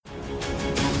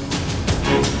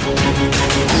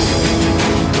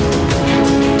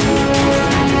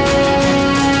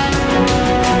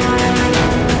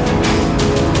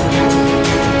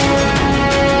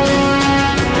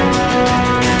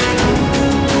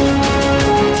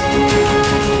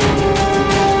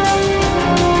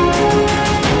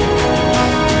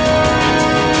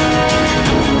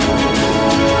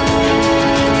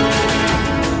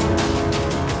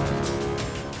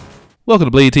Welcome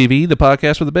to Bleed TV, the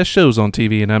podcast with the best shows on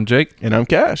TV, and I'm Jake. And I'm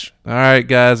Cash. All right,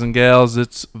 guys and gals,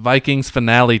 it's Vikings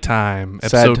finale time.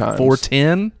 Episode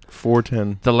 410.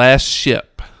 410. The Last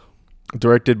Ship.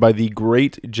 Directed by the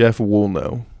great Jeff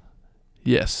Woolnough.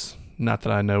 Yes. Not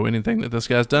that I know anything that this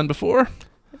guy's done before.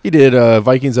 He did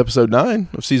Vikings episode 9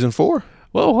 of season 4.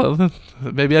 Well,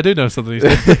 maybe I do know something he's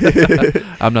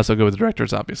done. I'm not so good with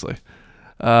directors, obviously.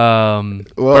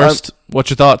 First, what's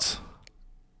your thoughts?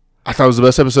 I thought it was the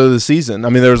best episode of the season. I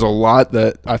mean, there was a lot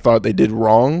that I thought they did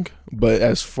wrong, but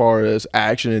as far as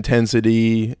action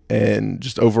intensity and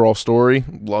just overall story,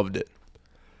 loved it.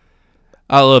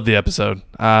 I love the episode.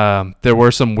 There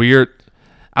were some weird...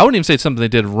 I wouldn't even say something they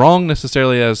did wrong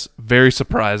necessarily as very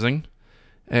surprising.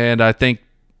 And I think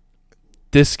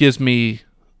this gives me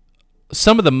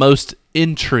some of the most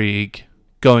intrigue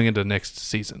going into next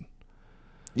season.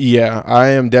 Yeah, I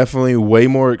am definitely way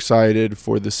more excited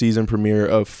for the season premiere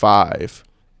of 5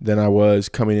 than I was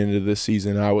coming into this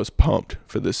season. I was pumped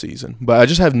for this season, but I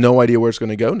just have no idea where it's going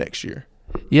to go next year.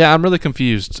 Yeah, I'm really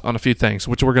confused on a few things,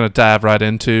 which we're going to dive right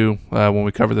into when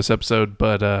we cover this episode.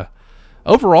 But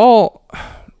overall,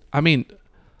 I mean,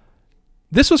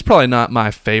 this was probably not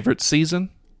my favorite season.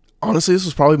 Honestly, this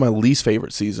was probably my least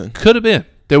favorite season. Could have been.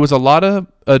 There was a lot of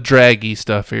draggy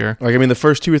stuff here. Like, I mean, the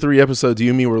first 2 or 3 episodes,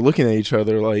 you and me were looking at each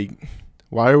other like,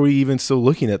 why are we even still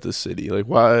looking at this city? Like,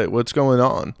 why? What's going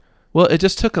on? Well, it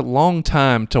just took a long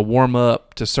time to warm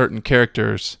up to certain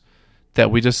characters that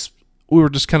we were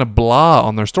just kind of blah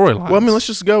on their storylines. Well, I mean, let's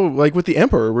just go, like, with the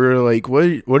Emperor. We were like,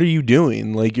 what are you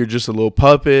doing? Like, you're just a little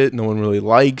puppet. No one really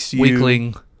likes you.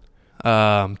 Weakling.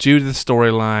 Judith's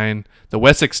storyline. The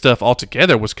Wessex stuff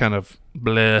altogether was kind of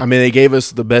bleh. I mean, they gave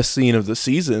us the best scene of the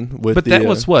season. But that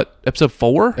was what? Episode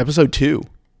 4? Episode 2.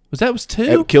 Was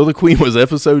 2? Kill the Queen was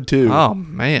episode 2. Oh,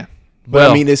 man.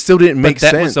 But, I mean, it still didn't make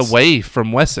sense. That was away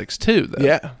from Wessex, too, though.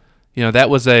 Yeah. You know, that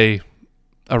was a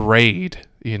raid,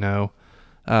 you know.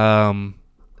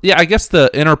 Yeah, I guess the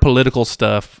inner political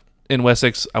stuff in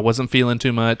Wessex, I wasn't feeling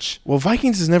too much. Well,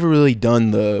 Vikings has never really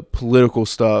done the political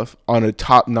stuff on a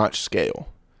top-notch scale.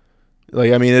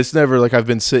 Like, I mean, it's never like I've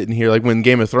been sitting here, like when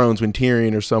Game of Thrones, when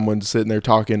Tyrion or someone's sitting there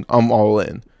talking, I'm all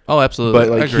in. Oh, absolutely.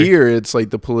 But, like, here, it's like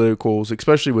the politicals,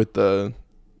 especially with the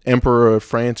Emperor of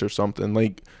France or something.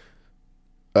 Like,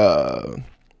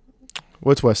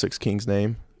 what's Wessex King's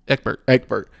name?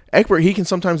 Egbert, he can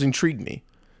sometimes intrigue me.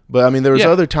 But, I mean, there was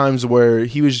other times where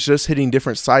he was just hitting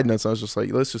different side notes. I was just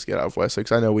like, let's just get out of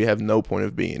Wessex. I know we have no point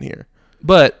of being here.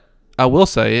 But I will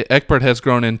say, Egbert has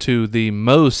grown into the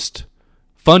most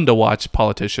fun-to-watch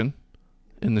politician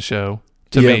in the show,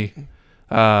 to me.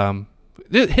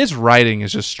 His writing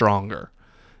is just stronger,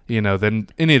 you know, than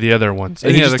any of the other ones.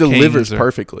 And he just delivers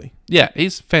perfectly. Yeah,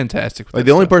 he's fantastic with like,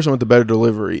 the only person with the better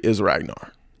delivery is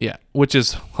Ragnar. Yeah, which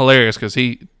is hilarious because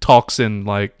he talks in,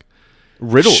 like,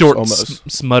 riddles, short almost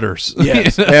smutters.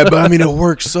 Yes. Yeah, but I mean, it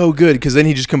works so good because then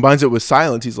he just combines it with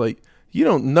silence. He's like, you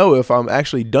don't know if I'm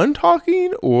actually done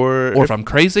talking or if I'm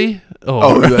crazy.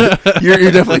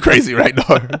 You're definitely crazy right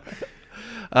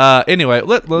now. Anyway,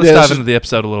 let's dive into the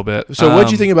episode a little bit. So what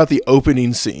did you think about the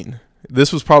opening scene?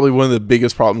 This was probably one of the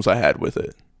biggest problems I had with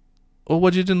it. Well,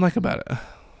 what you didn't like about it?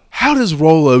 How does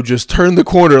Rollo just turn the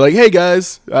corner like, hey,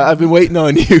 guys, I've been waiting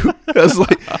on you? I was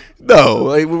like, no,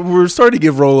 like, we're starting to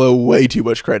give Rollo way too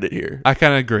much credit here. I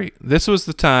kind of agree. This was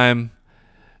the time,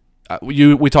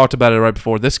 we talked about it right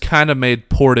before, this kind of made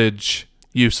Portage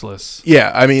useless.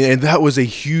 Yeah, I mean, and that was a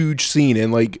huge scene,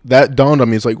 and, like, that dawned on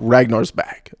me. It's like, Ragnar's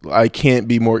back. I can't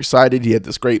be more excited. He had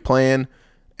this great plan,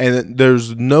 and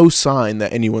there's no sign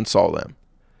that anyone saw them.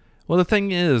 Well, the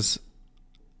thing is,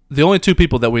 the only 2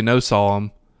 people that we know saw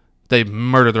him, they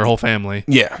murdered their whole family.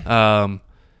 Yeah.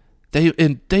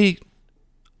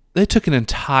 They took an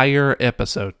entire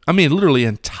episode. I mean, literally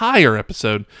entire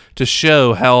episode to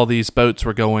show how these boats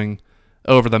were going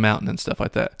over the mountain and stuff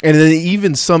like that. And then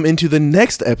even some into the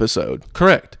next episode.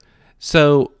 Correct.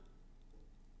 So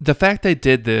the fact they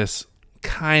did this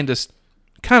kind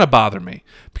of bothered me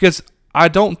because I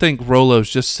don't think Rollo's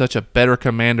just such a better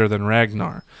commander than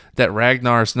Ragnar. That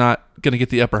Ragnar's not going to get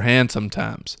the upper hand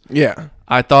sometimes. Yeah.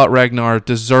 I thought Ragnar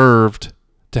deserved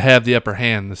to have the upper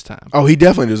hand this time. Oh, he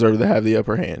definitely deserved to have the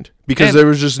upper hand because there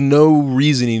was just no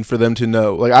reasoning for them to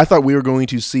know. Like, I thought we were going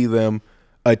to see them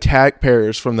attack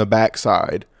Paris from the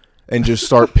backside and just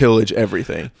start pillage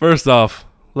everything. First off,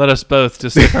 let us both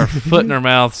just stick our foot in our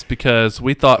mouths because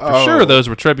we thought for sure those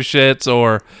were trebuchets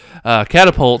or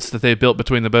catapults that they built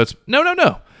between the boats.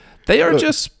 No. They are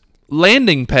just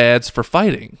landing pads for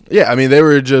fighting. Yeah, I mean, they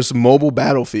were just mobile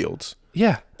battlefields.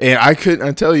 Yeah. And I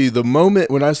tell you, the moment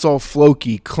when I saw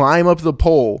Floki climb up the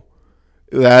pole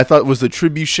that I thought was the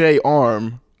trebuchet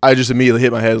arm I just immediately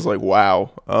hit my head. I was like,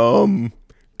 wow.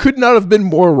 Could not have been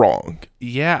more wrong.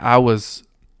 Yeah, I was...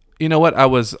 You know what? I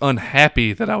was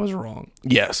unhappy that I was wrong.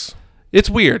 Yes. It's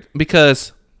weird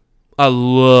because I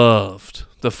loved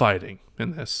the fighting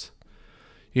in this.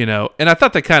 You know, and I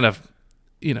thought they kind of,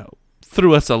 you know,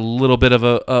 threw us a little bit of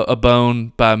a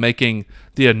bone by making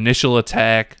the initial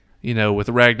attack, you know, with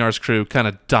Ragnar's crew kind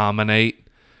of dominate.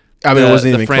 I mean, it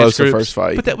wasn't even close to the first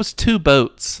fight. But that was 2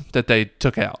 boats that they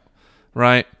took out,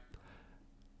 right?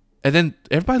 And then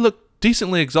everybody looked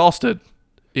decently exhausted,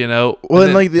 you know. Well,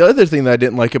 and like the other thing that I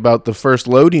didn't like about the first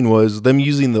loading was them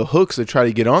using the hooks to try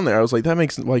to get on there. I was like, that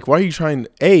makes, like, why are you trying?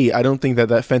 I don't think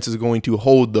that fence is going to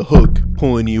hold the hook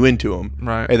pulling you into them.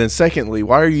 Right. And then secondly,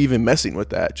 why are you even messing with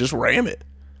that? Just ram it.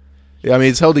 I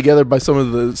mean, it's held together by some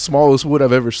of the smallest wood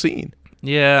I've ever seen.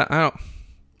 Yeah, I don't.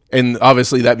 And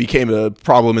obviously that became a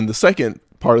problem in the second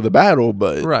part of the battle,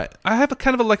 but right. I have a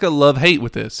kind of like a love-hate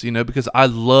with this, you know, because I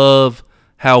love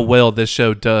how well this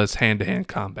show does hand-to-hand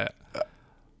combat.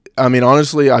 I mean,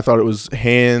 honestly, I thought it was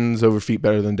hands over feet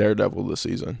better than Daredevil this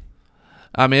season.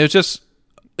 I mean,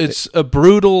 it's a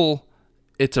brutal,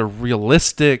 it's a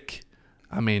realistic,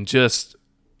 I mean,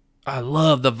 I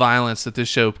love the violence that this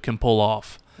show can pull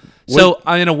off. So,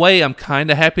 in a way, I'm kind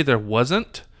of happy there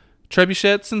wasn't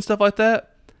trebuchets and stuff like that.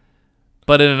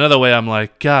 But in another way, I'm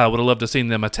like, God, I would have loved to have seen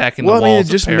them attacking the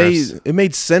walls of Paris. It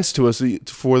made sense to us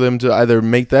for them to either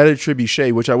make that a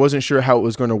trebuchet, which I wasn't sure how it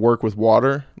was going to work with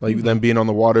water, like them being on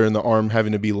the water and the arm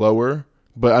having to be lower.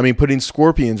 But, I mean, putting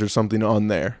scorpions or something on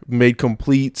there made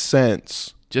complete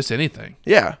sense. Just anything.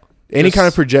 Yeah. Any kind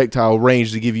of projectile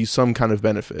range to give you some kind of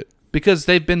benefit. Because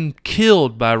they've been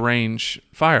killed by range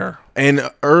fire. And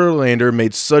Erlander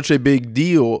made such a big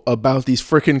deal about these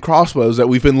freaking crossbows that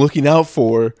we've been looking out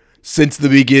for since the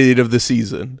beginning of the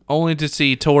season. Only to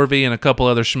see Torvi and a couple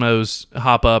other schmoes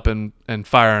hop up and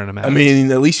fire them out. I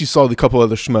mean, at least you saw the couple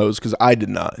other schmoes, because I did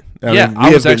not.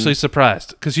 I was actually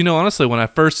surprised. Because, you know, honestly, when I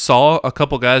first saw a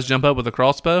couple guys jump up with a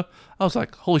crossbow, I was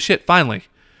like, holy shit, finally.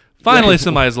 Finally,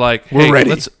 somebody's like, hey, we're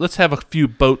ready. Let's have a few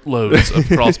boatloads of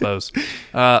crossbows.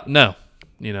 No.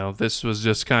 You know, this was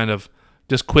just kind of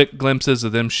just quick glimpses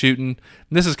of them shooting.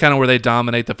 And this is kind of where they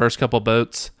dominate the first couple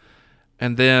boats.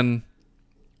 And then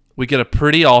we get a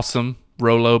pretty awesome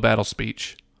Rollo battle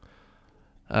speech.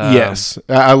 Yes.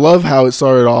 I love how it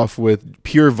started off with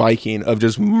pure Viking of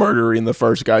just murdering the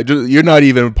first guy. You're not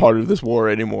even a part of this war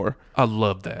anymore. I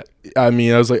love that. I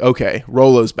mean, I was like, okay,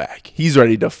 Rollo's back. He's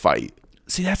ready to fight.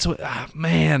 See, that's what,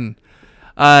 man,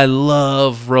 I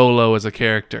love Rollo as a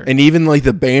character. And even like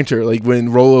the banter, like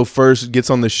when Rollo first gets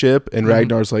on the ship and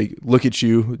Ragnar's like, look at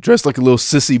you, dressed like a little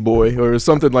sissy boy or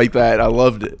something like that. I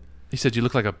loved it. He said, you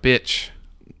look like a bitch.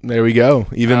 There we go.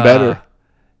 Even better.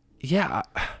 Yeah.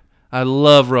 I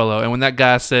love Rollo. And when that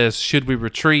guy says, should we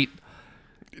retreat?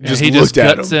 He just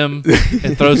guts him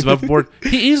and throws him overboard.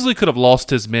 He easily could have lost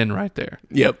his men right there.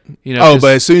 Yep. You know,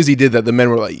 but as soon as he did that, the men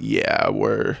were like, yeah,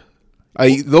 we're...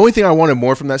 the only thing I wanted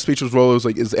more from that speech was Rollo was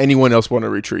like, is anyone else want to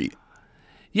retreat?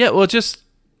 Yeah, well, just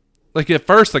like at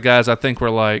first the guys I think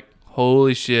were like,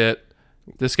 holy shit,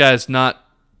 this guy's not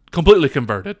completely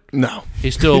converted. No.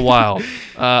 He's still wild.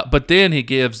 But then he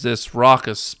gives this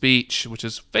raucous speech, which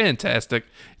is fantastic.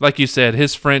 Like you said,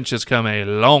 his French has come a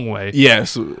long way.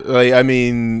 Yes. I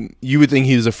mean, you would think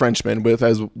he was a Frenchman with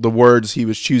as the words he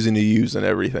was choosing to use and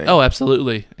everything. Oh,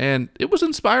 absolutely. And it was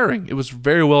inspiring. It was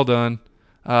very well done.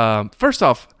 First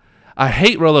off, I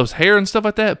hate Rollo's hair and stuff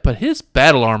like that, but his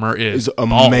battle armor is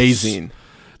amazing. Balls.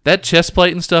 That chest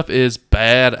plate and stuff is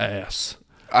badass.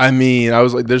 I mean, I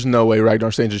was like, there's no way Ragnar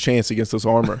stands a chance against this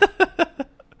armor.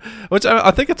 Which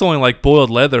I think it's only like boiled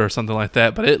leather or something like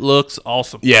that, but it looks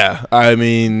awesome. Yeah, I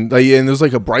mean, and there's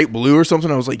like a bright blue or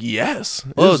something. I was like, yes.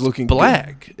 Well, it's looking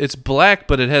black. Good. It's black,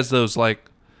 but it has those like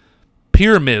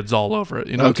pyramids all over it.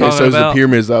 You know okay, so it's the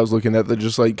pyramids that I was looking at that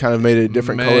just like kind of made it a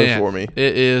different color for me.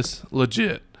 It is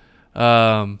legit.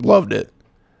 Loved it.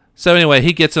 So anyway,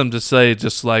 he gets them to say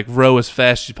just like row as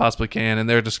fast as you possibly can, and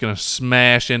they're just going to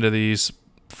smash into these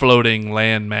floating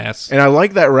land mass. And I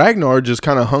like that Ragnar just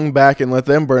kind of hung back and let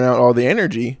them burn out all the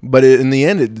energy, but in the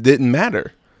end it didn't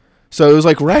matter. So it was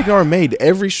like Ragnar made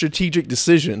every strategic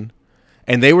decision,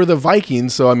 and they were the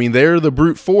Vikings, so I mean they're the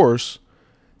brute force,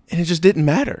 and it just didn't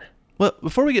matter. Well,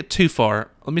 before we get too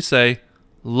far, let me say,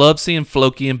 love seeing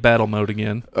Floki in battle mode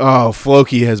again. Oh,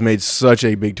 Floki has made such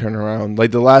a big turnaround.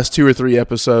 Like the last 2 or 3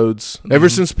 episodes, ever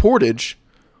since Portage,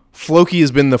 Floki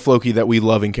has been the Floki that we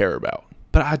love and care about.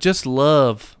 But I just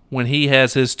love when he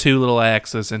has his two little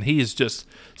axes and he's just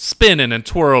spinning and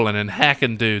twirling and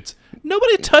hacking dudes.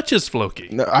 Nobody touches Floki.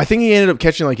 No, I think he ended up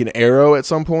catching like an arrow at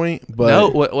some point. But no,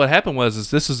 what happened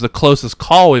was this is the closest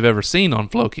call we've ever seen on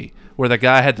Floki, where the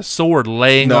guy had the sword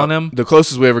laying on him. The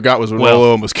closest we ever got was when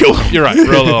Rolo almost killed him. You're right.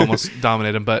 Rolo almost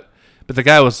dominated him, but the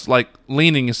guy was like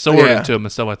leaning his sword into him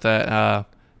and stuff like that.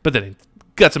 But then he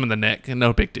guts him in the neck, and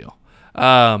no big deal.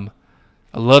 I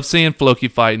love seeing Floki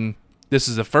fighting. This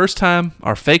is the first time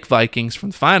our fake Vikings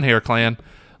from the Fine Hair clan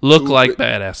look like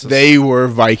badasses. They were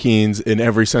Vikings in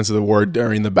every sense of the word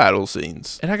during the battle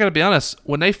scenes. And I got to be honest,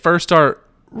 when they first start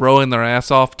rowing their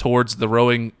ass off towards the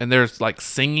rowing and they're like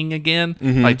singing again,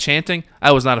 like chanting,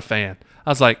 I was not a fan.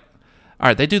 I was like, all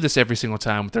right, they do this every single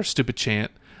time with their stupid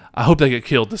chant. I hope they get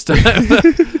killed this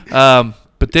time.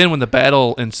 But then when the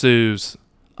battle ensues,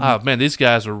 oh man, these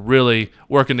guys were really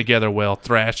working together well,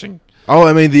 thrashing. Oh,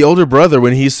 I mean, the older brother,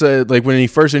 when he said, like, when he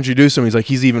first introduced him, he's like,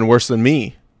 he's even worse than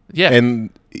me. Yeah. And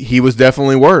he was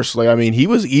definitely worse. Like, I mean, he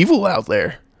was evil out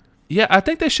there. Yeah, I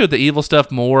think they showed the evil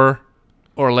stuff more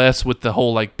or less with the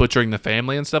whole, like, butchering the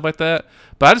family and stuff like that.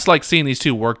 But I just like seeing these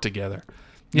two work together.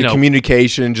 You know,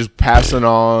 communication, just passing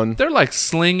on. They're, like,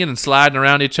 slinging and sliding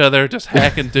around each other, just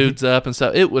hacking dudes up and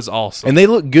stuff. It was awesome. And they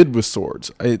look good with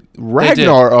swords.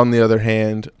 Ragnar, on the other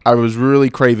hand, I was really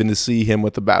craving to see him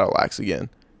with the battle axe again.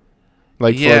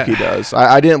 Like Floki does.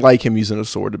 I didn't like him using a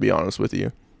sword, to be honest with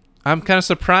you. I'm kind of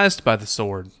surprised by the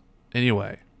sword,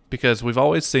 anyway, because we've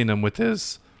always seen him with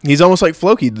his... He's almost like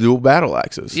Floki, dual battle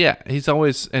axes. Yeah, he's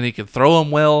always... And he can throw them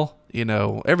well, you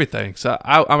know, everything. So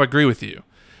I agree with you.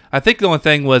 I think the only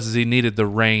thing was he needed the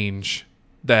range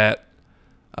that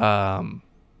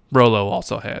Rolo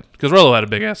also had. Because Rolo had a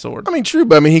big-ass sword. I mean, true,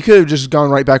 but I mean, he could have just gone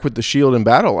right back with the shield and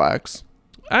battle axe.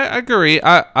 I agree.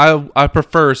 I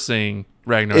prefer seeing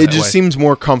Ragnar It just seems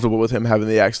more comfortable with him having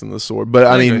the axe than the sword. But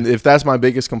I mean, if that's my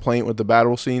biggest complaint with the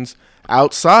battle scenes,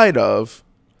 outside of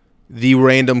the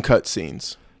random cut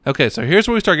scenes. Okay, so here's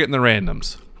where we start getting the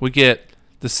randoms. We get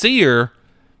the seer,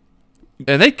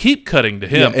 and they keep cutting to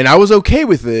him. Yeah, and I was okay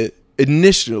with it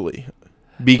initially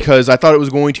because I thought it was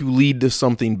going to lead to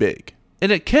something big.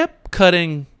 And it kept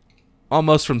cutting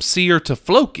almost from seer to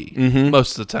Floki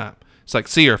most of the time. It's like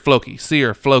seer,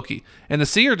 Floki, and the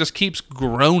seer just keeps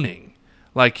groaning.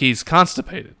 Like he's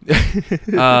constipated.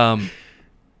 And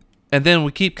then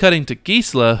we keep cutting to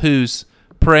Gisela, who's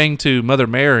praying to Mother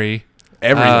Mary.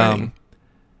 Everything.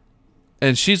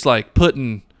 And she's like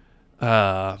putting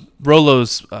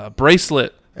Rolo's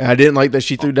bracelet. And I didn't like that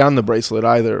she threw down the bracelet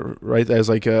either, right? As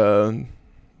like a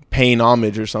paying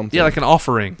homage or something. Yeah, like an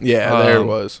offering. Yeah, there it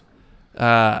was.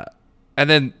 And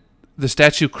then the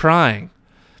statue crying.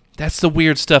 That's the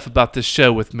weird stuff about this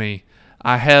show with me.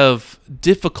 I have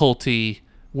difficulty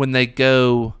when they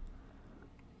go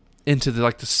into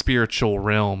the spiritual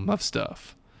realm of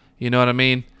stuff. You know what I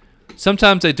mean?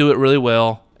 Sometimes they do it really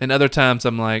well, and other times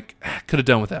I'm like, could have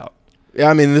done without.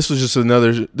 Yeah, I mean, this was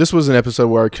an episode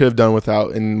where I could have done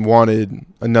without and wanted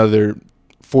another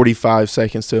 45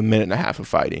 seconds to a minute and a half of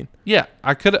fighting. Yeah,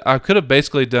 I could have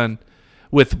basically done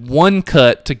with one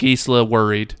cut to Gisela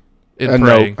worried and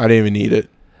praying. No, I didn't even need it.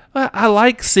 I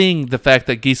like seeing the fact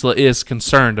that Gisela is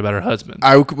concerned about her husband.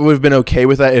 I would have been okay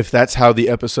with that if that's how the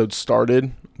episode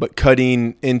started, but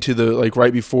cutting into the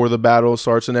right before the battle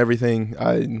starts and everything,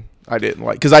 I didn't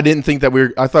like, because I didn't think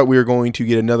that I thought we were going to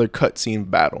get another cutscene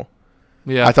battle.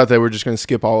 Yeah, I thought they were just going to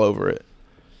skip all over it.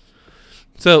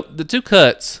 So the two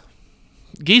cuts,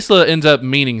 Gisela ends up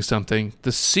meaning something.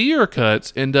 The seer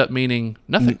cuts end up meaning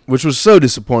nothing. Which was so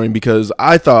disappointing because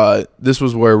I thought this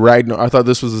was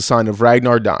a sign of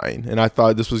Ragnar dying. And I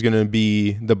thought this was going to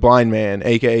be the blind man,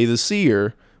 a.k.a. the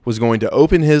seer, was going to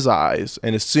open his eyes.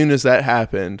 And as soon as that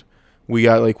happened, we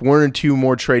got one or two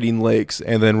more trading licks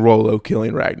and then Rolo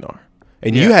killing Ragnar.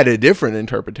 And you had a different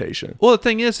interpretation. Well, the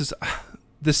thing is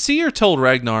the seer told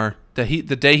Ragnar that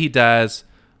the day he dies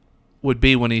would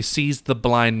be when he sees the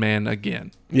blind man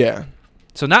again. Yeah.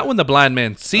 So not when the blind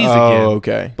man sees again,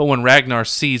 okay, but when Ragnar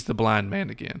sees the blind man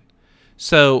again.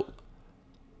 So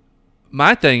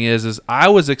my thing is I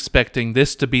was expecting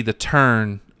this to be the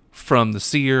turn from the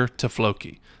seer to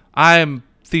Floki. I'm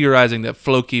theorizing that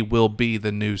Floki will be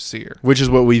the new seer. Which is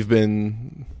what we've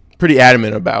been pretty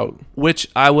adamant about. Which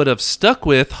I would have stuck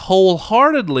with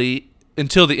wholeheartedly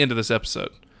until the end of this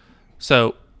episode.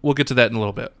 So we'll get to that in a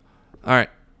little bit. All right.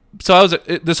 So I was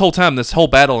this whole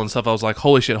battle and stuff, I was like,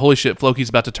 holy shit, Floki's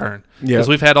about to turn. Yeah. Because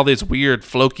we've had all these weird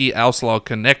Floki Outlaw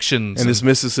connections. And this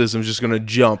mysticism is just going to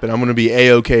jump, and I'm going to be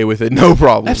A-okay with it, no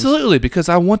problem. Absolutely, because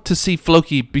I want to see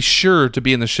Floki be sure to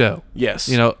be in the show. Yes.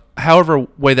 You know, however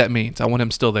way that means, I want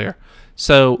him still there.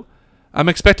 So I'm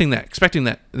expecting that.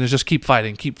 And they just keep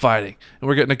fighting. And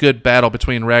we're getting a good battle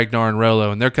between Ragnar and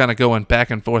Rollo, and they're kind of going back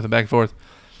and forth.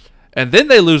 And then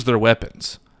they lose their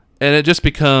weapons, and it just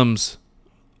becomes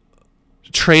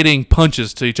trading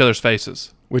punches to each other's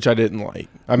faces. Which I didn't like.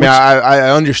 I mean, I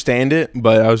understand it,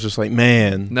 but I was just like,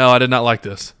 man. No, I did not like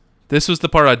this. This was the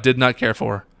part I did not care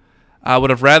for. I would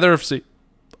have rather seen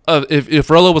if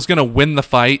Rollo was going to win the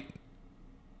fight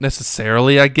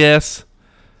necessarily, I guess.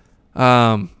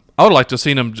 I would like to have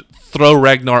seen him throw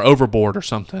Ragnar overboard or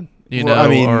something. I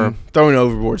mean, throwing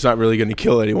overboard's not really going to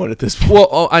kill anyone at this point.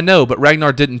 Well, I know, but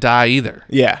Ragnar didn't die either.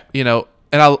 Yeah. And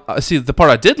I see the part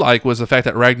I did like was the fact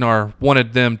that Ragnar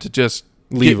wanted them to just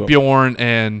get Bjorn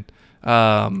and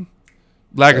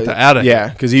Lagertha out of here. Yeah,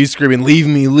 because he's screaming, "Leave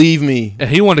me, leave me!" And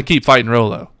he wanted to keep fighting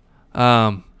Rollo.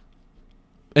 And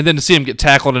then to see him get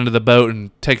tackled into the boat and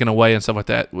taken away and stuff like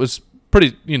that was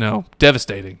pretty,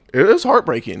 devastating. It was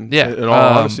heartbreaking. Yeah, in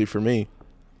all honesty, for me.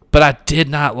 But I did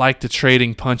not like the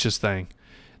trading punches thing.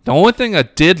 The only thing I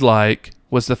did like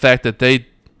was the fact that they,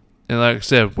 and like I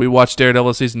said, we watched Daredevil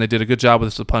this season. They did a good job with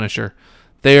this with Punisher.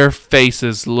 Their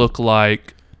faces look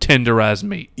like tenderized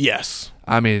meat. Yes.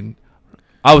 I mean,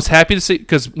 I was happy to see,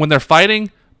 because when they're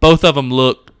fighting, both of them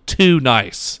look too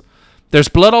nice. There's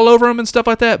blood all over them and stuff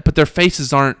like that, but their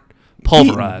faces aren't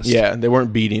pulverized. Yeah, they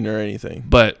weren't beating or anything.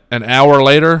 But an hour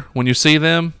later, when you see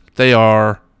them, they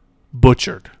are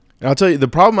butchered. And I'll tell you, the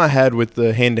problem I had with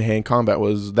the hand-to-hand combat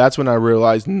was that's when I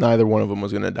realized neither one of them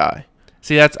was going to die.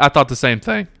 See, I thought the same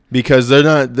thing. Because they're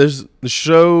not.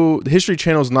 The History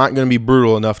Channel is not going to be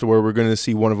brutal enough to where we're going to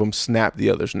see one of them snap the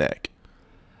other's neck.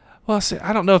 Well, see,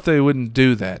 I don't know if they wouldn't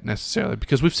do that necessarily,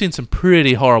 because we've seen some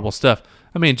pretty horrible stuff.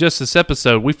 I mean, just this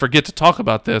episode, we forget to talk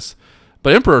about this,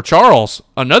 but Emperor Charles,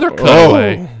 another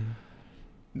cutaway.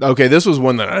 Okay, this was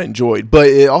one that I enjoyed, but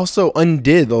it also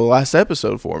undid the last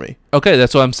episode for me. Okay,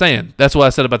 that's what I'm saying. That's what I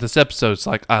said about this episode. It's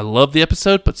like, I love the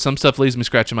episode, but some stuff leaves me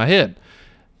scratching my head.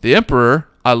 The Emperor,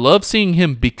 I love seeing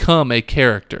him become a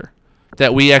character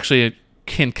that we actually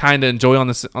can kind of enjoy on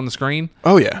the screen.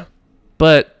 Oh, yeah.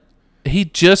 But he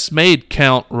just made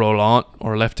Count Roland,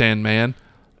 or Left Hand Man,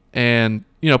 and,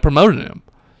 promoted him.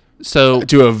 So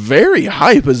to a very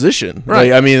high position.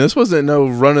 Right. Like, I mean, this wasn't no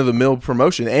run-of-the-mill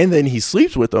promotion. And then he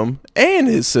sleeps with them and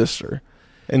his sister.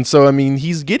 And so, I mean,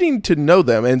 he's getting to know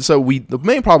them. And so the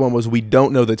main problem was we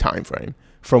don't know the time frame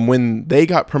from when they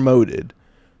got promoted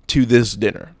to this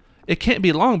dinner. It can't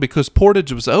be long because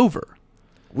Portage was over.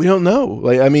 We don't know.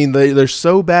 Like, I mean, they're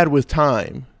so bad with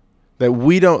time that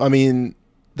we don't. I mean,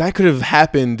 that could have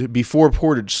happened before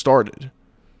Portage started.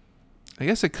 I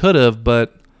guess it could have,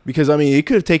 but because I mean, it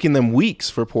could have taken them weeks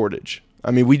for Portage.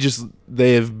 I mean,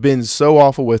 they have been so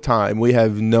awful with time. We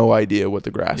have no idea what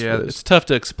the grasp is. Yeah, it's tough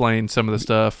to explain some of the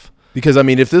stuff. Because I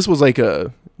mean, if this was like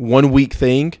a 1 week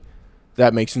thing,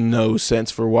 that makes no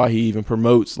sense for why he even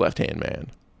promotes Left Hand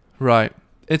Man. Right.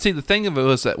 And see, the thing of it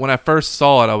was that when I first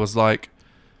saw it, I was like,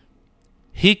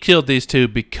 he killed these two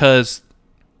because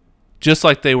just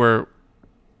like they were,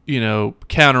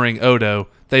 countering Odo,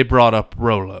 they brought up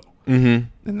Rollo. Mm-hmm.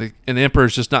 And the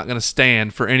Emperor's just not going to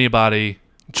stand for anybody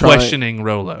questioning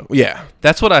Rollo. Yeah.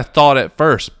 That's what I thought at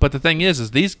first. But the thing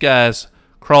is these guys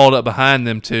crawled up behind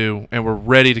them two and were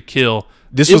ready to kill.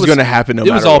 This was going to happen no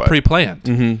matter what. It was all pre-planned.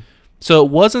 Mm-hmm. So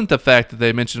it wasn't the fact that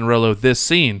they mentioned Rollo this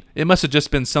scene. It must have just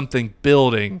been something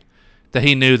building that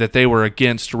he knew that they were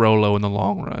against Rollo in the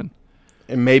long run.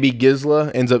 And maybe Gisla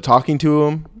ends up talking to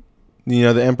him, the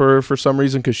Emperor, for some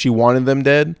reason, because she wanted them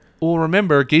dead. Well,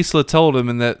 remember, Gisla told him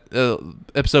in that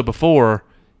episode before,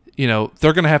 they're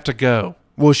going to have to go.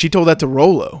 Well, she told that to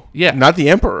Rollo. Yeah. Not the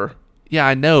Emperor. Yeah,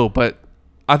 I know, but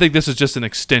I think this is just an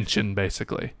extension,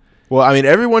 basically. Well, I mean,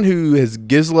 everyone who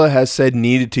Gisla has said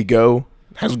needed to go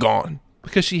has gone.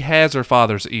 Because she has her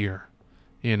father's ear,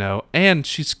 and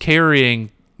she's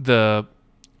carrying the...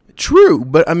 True,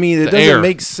 but I mean, it doesn't air.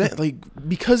 make sense. Like,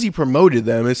 because he promoted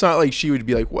them, it's not like she would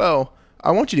be like, well,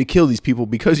 I want you to kill these people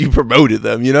because you promoted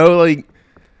them, Like,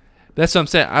 that's what I'm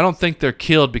saying. I don't think they're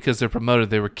killed because they're promoted.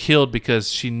 They were killed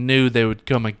because she knew they would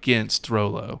come against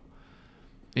Rollo.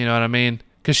 You know what I mean?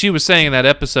 Because she was saying in that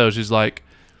episode, she's like...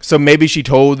 So maybe she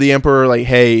told the Emperor, like,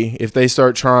 hey, if they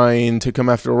start trying to come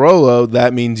after Rollo,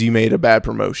 that means you made a bad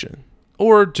promotion.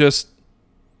 Or just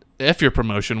F your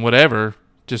promotion, whatever.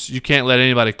 Just you can't let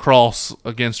anybody cross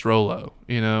against Rollo,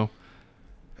 I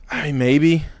mean,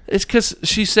 maybe. It's because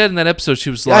she said in that episode, she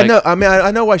was like...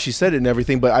 I know why she said it and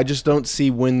everything, but I just don't see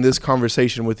when this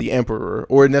conversation with the Emperor,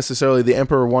 or necessarily the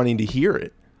Emperor wanting to hear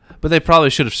it. But they probably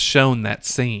should have shown that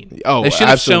scene. Oh, they should have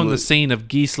absolutely. shown the scene of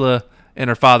Gisla and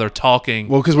her father talking.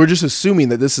 Well, because we're just assuming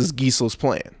that this is Gisla's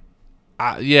plan.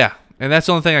 Yeah, And that's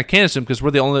the only thing I can assume because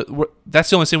that's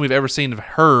the only scene we've ever seen of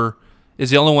her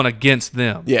is the only one against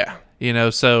them. Yeah.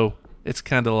 So it's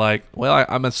kind of like, well,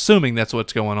 I'm assuming that's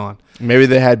what's going on. Maybe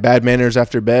they had bad manners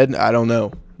after bed. I don't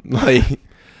know. I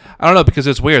don't know because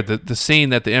it's weird. The scene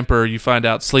that the Emperor, you find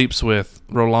out, sleeps with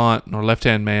Roland or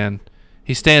Left-Hand Man,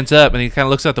 he stands up and he kind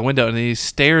of looks out the window and he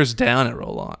stares down at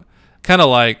Roland. Kind of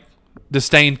like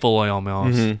disdainfully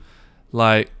almost. Mm-hmm.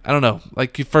 Like, I don't know,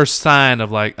 like your first sign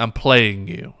of like, I'm playing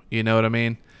you. You know what I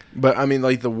mean? But, I mean,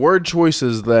 like the word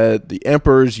choices that the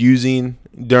Emperor's using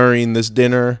during this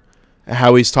dinner,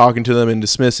 how he's talking to them and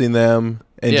dismissing them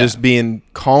and just being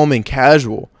calm and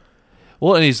casual.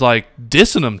 Well, and he's like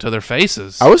dissing them to their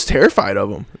faces. I was terrified of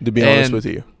him, to be honest with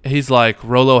you. He's like,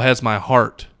 Rollo has my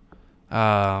heart.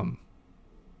 And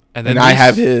I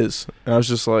have his. And I was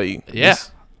just like... Yeah.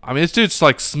 I mean, this dude's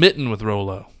like smitten with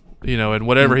Rollo, and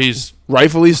whatever he's...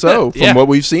 Rightfully so, from what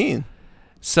we've seen.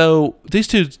 So these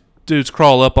two dudes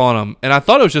crawl up on him, and I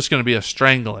thought it was just going to be a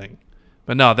strangling.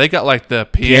 But no, they got like the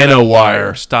piano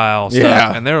wire style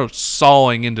stuff, and they're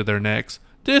sawing into their necks.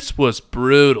 This was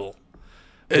brutal.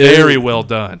 Very well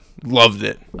done. Loved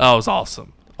it. Oh, it was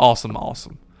awesome.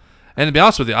 Awesome. And to be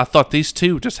honest with you, I thought these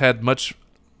two just had much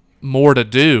more to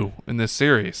do in this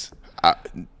series.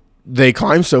 They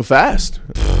climbed so fast.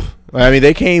 I mean,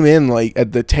 they came in like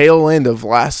at the tail end of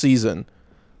last season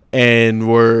and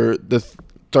were the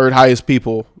third highest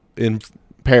people in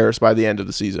Paris by the end of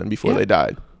the season before they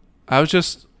died. I was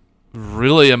just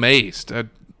really amazed at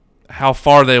how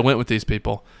far they went with these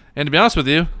people. And to be honest with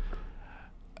you,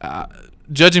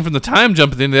 judging from the time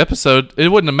jump at the end of the episode, it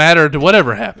wouldn't have mattered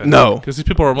whatever happened. No. Because these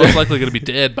people are most likely going to be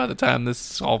dead by the time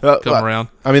this all come around.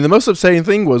 I mean, the most upsetting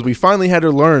thing was we finally had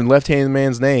to learn Left-Hand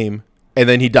Man's name, and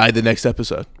then he died the next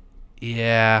episode.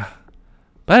 Yeah.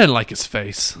 But I didn't like his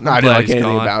face. No, I didn't like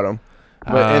anything about him.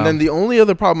 But, and then the only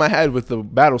other problem I had with the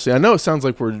battle scene, I know it sounds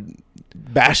like we're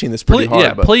bashing this pretty hard.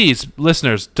 Yeah, but please,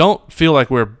 listeners, don't feel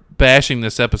like we're bashing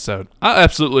this episode. I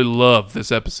absolutely love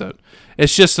this episode.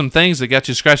 It's just some things that got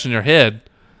you scratching your head.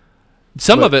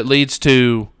 Some of it leads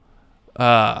to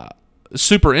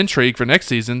super intrigue for next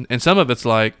season, and some of it's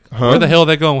like, where the hell are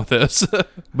they going with this?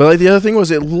 But like the other thing was,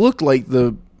 it looked like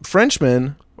the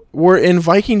Frenchmen were in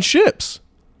Viking ships.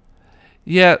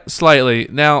 Yeah, slightly.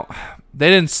 Now, they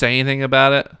didn't say anything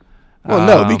about it. Well,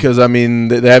 no, because, I mean,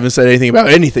 they haven't said anything about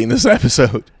anything this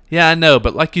episode. Yeah, I know,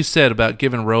 but like you said about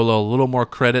giving Rollo a little more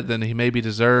credit than he maybe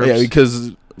deserves. Yeah,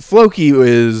 because Floki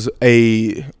is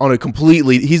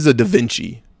he's a Da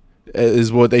Vinci,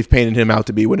 is what they've painted him out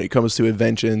to be when it comes to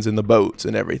inventions and the boats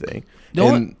and everything.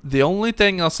 The only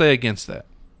thing I'll say against that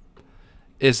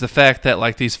is the fact that,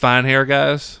 like, these fine hair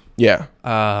guys,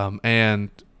 and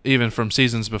even from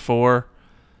seasons before,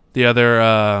 the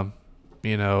other,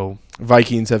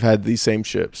 Vikings have had these same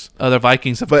ships. Other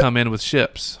Vikings have come in with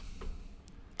ships.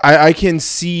 I can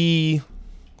see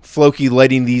Floki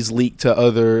letting these leak to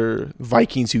other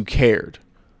Vikings who cared.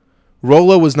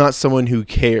 Rollo was not someone who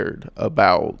cared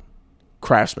about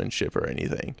craftsmanship or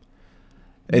anything.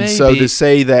 And so to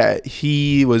say that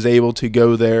he was able to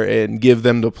go there and give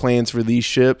them the plans for these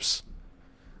ships,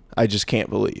 I just can't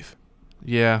believe.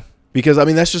 Yeah. Because, I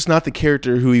mean, that's just not the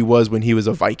character who he was when he was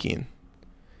a Viking.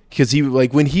 Because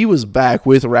when he was back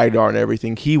with Ragnar and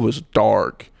everything, he was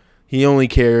dark. He only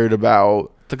cared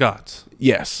about the gods.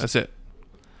 Yes. That's it.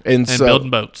 And so,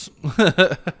 building boats.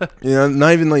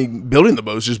 Not even like building the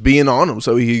boats, just being on them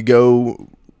so he could go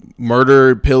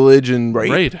murder, pillage, and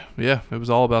raid. Yeah, it was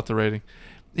all about the raiding.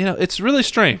 It's really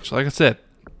strange. Like I said,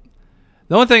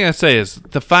 the only thing I say is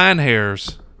the fine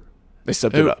hairs. They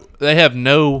stepped it up. They have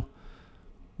no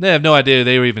idea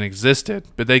they even existed,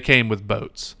 but they came with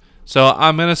boats. So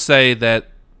I'm going to say that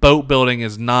boat building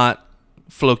is not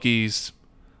Floki's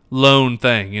lone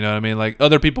thing. You know what I mean? Like,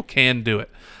 other people can do it.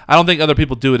 I don't think other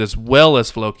people do it as well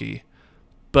as Floki,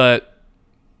 but,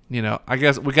 I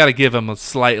guess we got to give him a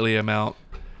slightly amount.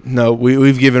 No,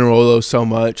 we've given Rollo so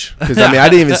much. Because, I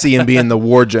didn't even see him being the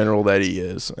war general that he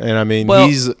is. And,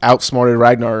 he's outsmarted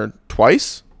Ragnar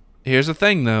twice. Here's the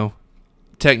thing, though.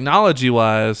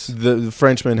 Technology-wise, the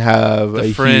Frenchmen have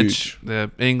the French,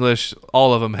 the English,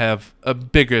 all of them have a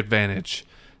bigger advantage.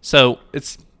 So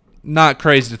it's not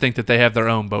crazy to think that they have their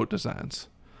own boat designs.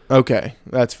 Okay,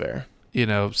 that's fair.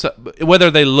 So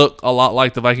whether they look a lot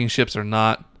like the Viking ships or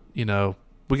not, we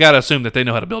got to assume that they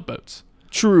know how to build boats.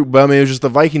 True, but it was just the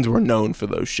Vikings were known for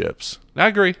those ships. I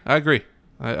agree. I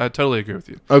totally agree with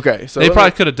you. Okay, so they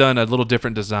probably could have done a little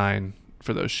different design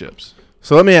for those ships.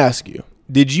 So let me ask you.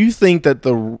 Did you think that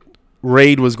the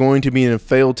raid was going to be a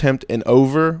failed attempt and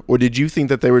over, or did you think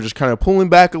that they were just kind of pulling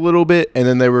back a little bit and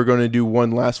then they were going to do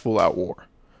one last full-out war?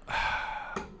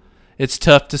 it's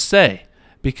tough to say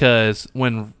because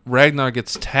when Ragnar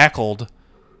gets tackled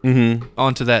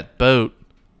onto that boat,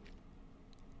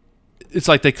 it's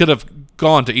like they could have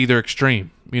gone to either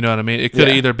extreme. You know what I mean? It could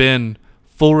have either been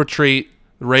full retreat,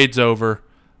 raid's over,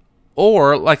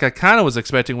 or like I kind of was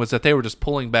expecting was that they were just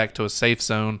pulling back to a safe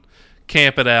zone,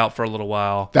 camp it out for a little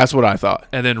while. That's what I thought.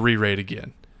 And then re-raid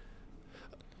again.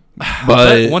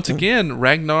 But once again,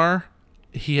 Ragnar,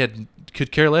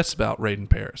 could care less about raiding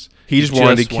Paris. He just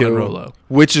wanted to kill Rollo.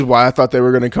 Which is why I thought they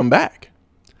were going to come back.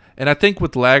 And I think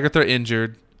with Lagertha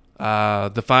injured,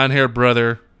 the fine-haired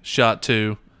brother shot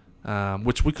too,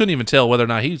 which we couldn't even tell whether or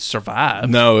not he survived.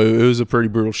 No, it was a pretty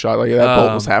brutal shot. Like that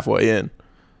bolt was halfway in.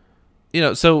 You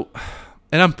know, so,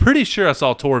 and I'm pretty sure I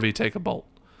saw Torvi take a bolt.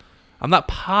 I'm not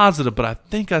positive, but I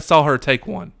think I saw her take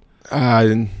one.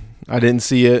 I didn't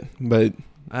see it, but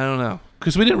I don't know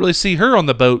because we didn't really see her on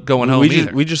the boat going home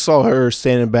either. We just saw her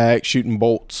standing back shooting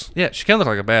bolts. Yeah, she kind of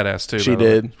looked like a badass too. She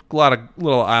did. A lot of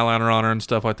little eyeliner on her and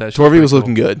stuff like that. Torvi was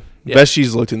looking good. Yeah. Best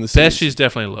she's looked in the season. Best she's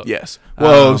definitely looked. Yes.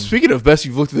 Well, speaking of best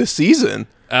you've looked this season,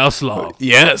 Aslaug.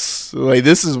 Yes. Like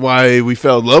this is why we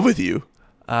fell in love with you.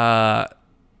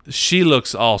 She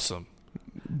looks awesome.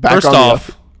 First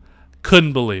off,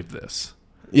 couldn't believe this.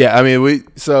 Yeah, I mean,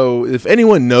 so if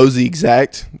anyone knows the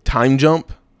exact time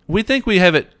jump, we think we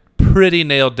have it pretty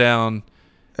nailed down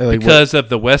because of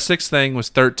the Wessex thing was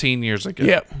 13 years ago.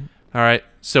 Yeah. All right.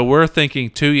 So we're thinking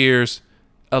 2 years,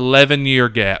 11-year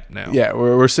gap now. Yeah,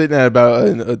 we're sitting at about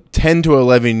a 10 to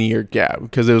 11-year gap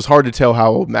because it was hard to tell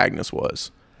how old Magnus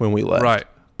was when we left. Right.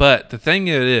 But the thing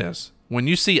is, when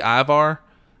you see Ivar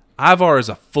is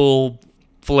a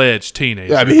full-fledged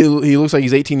teenager. Yeah, I mean, he looks like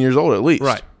he's 18 years old at least.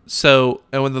 Right. So,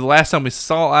 and when the last time we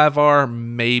saw Ivar,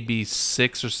 maybe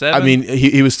 6 or 7. I mean,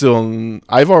 he was still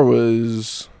Ivar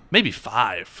was maybe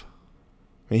 5.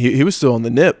 I mean, he was still on the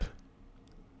nip.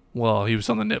 Well, he was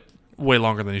on the nip way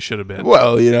longer than he should have been.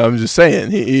 Well, you know, I'm just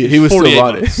saying he was still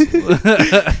on it.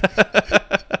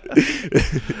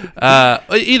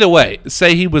 Either way,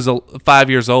 say he was 5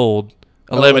 years old,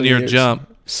 11-year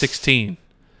jump, 16.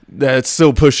 That's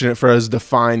still pushing it for as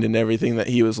defined and everything that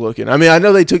he was looking. I mean, I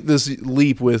know they took this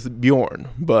leap with Bjorn,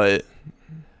 but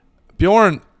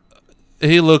Bjorn,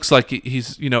 he looks like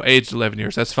he's aged 11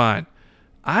 years. That's fine.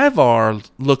 Ivar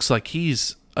looks like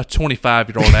he's a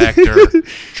 25-year-old actor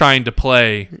trying to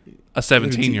play a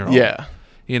 17-year-old. Yeah,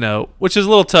 which is a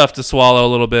little tough to swallow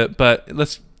a little bit. But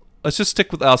let's just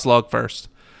stick with Aslaug first.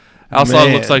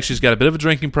 Aslaug looks like she's got a bit of a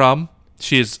drinking problem.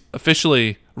 She is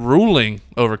officially ruling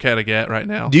over Kattegat right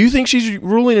now. Do you think she's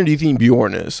ruling, or do you think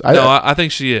Bjorn is? I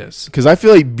think she is. Because I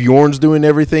feel like Bjorn's doing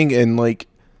everything, and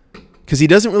because he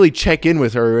doesn't really check in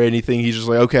with her or anything. He's just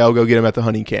like, okay, I'll go get him at the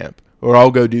hunting camp, or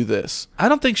I'll go do this. I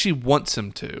don't think she wants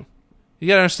him to. You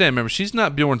got to understand, remember, she's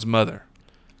not Bjorn's mother.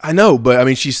 I know, but I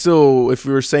mean, she's still, if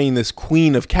we were saying this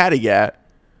queen of Kattegat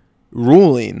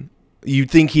ruling, you'd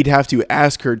think he'd have to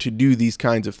ask her to do these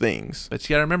kinds of things. But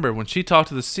you got to remember, when she talked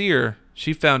to the seer,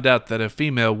 she found out that a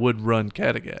female would run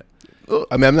Kattegat.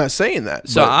 I mean, I'm not saying that.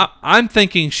 So I'm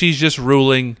thinking she's just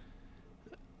ruling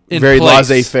in very place.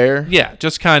 laissez-faire? Yeah,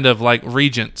 just kind of like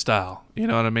regent style. You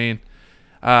know what I mean?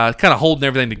 Kind of holding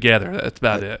everything together. That's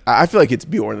about it. I feel like it's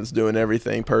Bjorn that's doing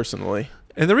everything personally.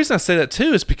 And the reason I say that,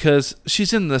 too, is because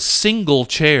she's in the single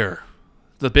chair,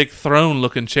 the big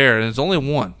throne-looking chair, and there's only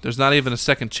one. There's not even a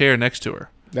second chair next to her.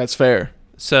 That's fair.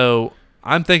 So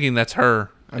I'm thinking that's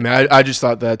her. I mean, I just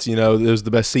thought that's, it was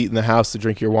the best seat in the house to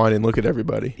drink your wine and look at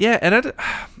everybody. Yeah, and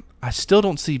I still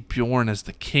don't see Bjorn as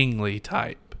the kingly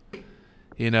type.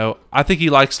 I think he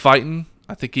likes fighting.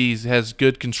 I think he has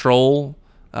good control.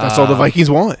 That's all the Vikings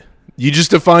want. You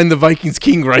just defined the Vikings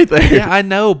king right there. Yeah, I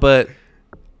know, but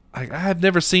I have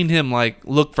never seen him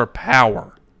look for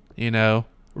power.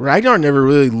 Ragnar never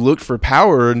really looked for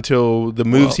power until the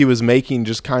moves he was making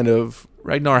just kind of.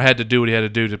 Ragnar had to do what he had to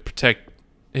do to protect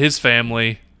his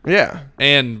family. Yeah,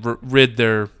 and rid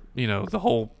their the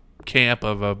whole camp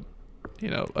of a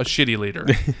shitty leader.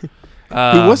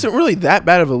 He wasn't really that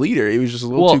bad of a leader. He was just a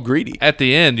little too greedy. At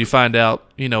the end, you find out,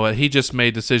 he just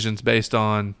made decisions based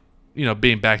on,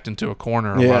 being backed into a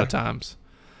corner a lot of times.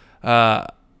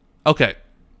 Okay.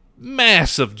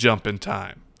 Massive jump in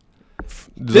time.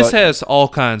 This has all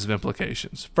kinds of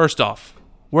implications. First off,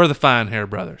 we're the Finehair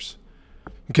brothers.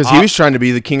 Because he was trying to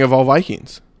be the king of all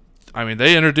Vikings. I mean,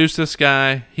 they introduced this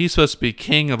guy. He's supposed to be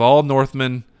king of all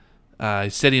Northmen. He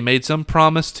said he made some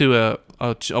promise to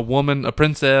a woman, a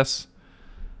princess.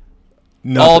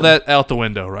 Nothing. All that out the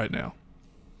window right now.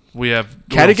 We have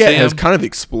Kattegat has kind of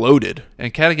exploded.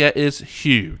 And Kattegat is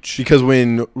huge. Because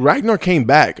when Ragnar came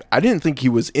back, I didn't think he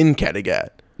was in Kattegat.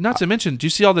 Not to mention, do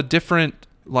you see all the different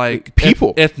like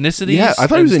people, ethnicities. Yeah, I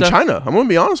thought he was in China. I'm going to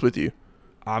be honest with you.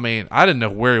 I mean, I didn't know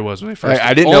where he was when he first.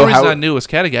 I didn't know how. The reason I knew it was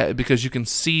Kattegat because you can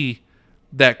see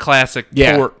that classic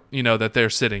port, that they're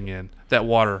sitting in, that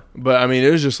water. But I mean, it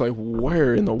was just like,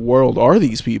 where in the world are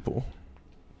these people?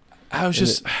 I was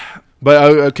just.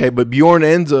 But Bjorn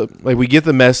ends up, like, we get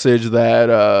the message that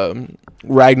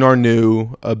Ragnar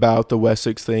knew about the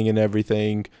Wessex thing and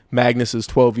everything. Magnus is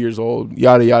 12 years old,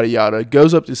 yada, yada, yada.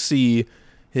 Goes up to see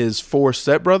his 4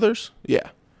 stepbrothers. Yeah.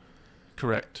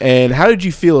 Correct. And how did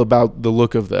you feel about the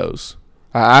look of those?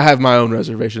 I have my own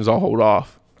reservations. I'll hold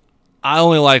off. I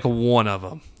only like one of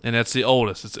them, and that's the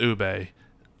oldest. It's Ube.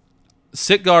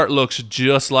 Sitgard looks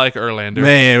just like Erlander.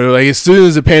 Man, like as soon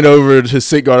as it panned over to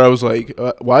Sitgard, I was like,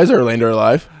 why is Erlander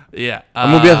alive? Yeah.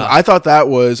 I'm gonna be honest, I thought that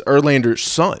was Erlander's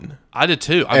son. I did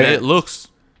too. I mean, it looks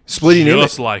splitting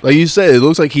just in like you said, it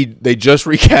looks like they just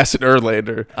recasted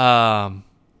Erlander.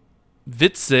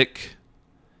 Vitzik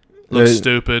looks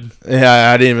stupid.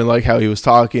 Yeah, I didn't even like how he was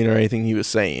talking or anything he was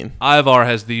saying. Ivar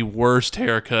has the worst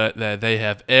haircut that they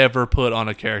have ever put on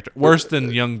a character. Worse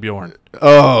than young Bjorn.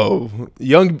 Oh,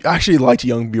 I actually liked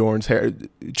young Bjorn's hair.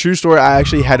 True story, I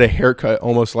actually had a haircut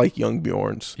almost like young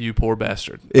Bjorn's. You poor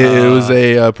bastard. It was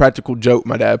a practical joke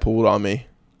my dad pulled on me.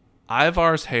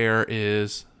 Ivar's hair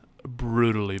is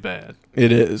brutally bad.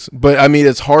 It is. But, I mean,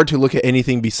 it's hard to look at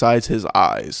anything besides his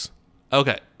eyes.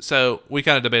 Okay, so we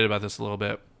kind of debated about this a little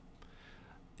bit.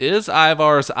 Is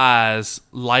Ivar's eyes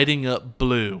lighting up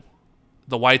blue,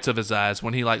 the whites of his eyes,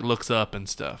 when he looks up and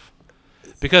stuff?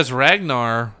 Because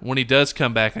Ragnar, when he does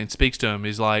come back and speaks to him,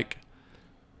 he's like,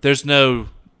 there's no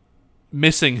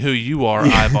missing who you are,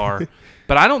 Ivar.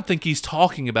 But I don't think he's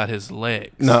talking about his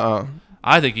legs. Nuh-uh.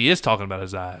 I think he is talking about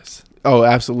his eyes. Oh,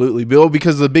 absolutely, Bill,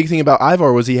 because the big thing about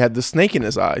Ivar was he had the snake in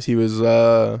his eyes. He was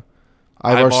Ivar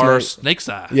Snake's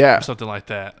Eye. Yeah. Or something like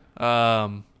that.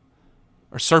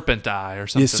 Or Serpent Eye or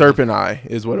something. Yeah, Serpent Eye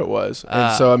is what it was.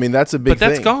 And so, I mean, that's a big thing.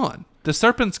 But that's gone. The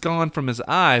serpent's gone from his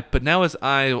eye, but now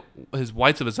his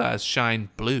whites of his eyes shine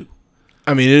blue.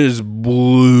 I mean, it is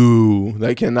blue.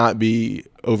 That cannot be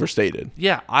overstated.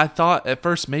 Yeah, I thought at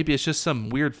first maybe it's just some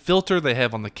weird filter they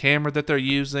have on the camera that they're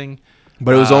using.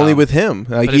 But it was only with him.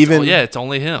 It's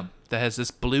only him that has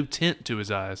this blue tint to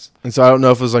his eyes. And so I don't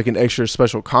know if it was like an extra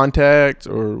special contact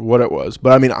or what it was.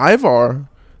 But I mean, Ivar,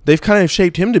 they've kind of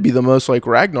shaped him to be the most like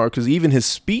Ragnar because even his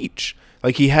speech,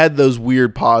 like he had those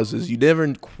weird pauses. You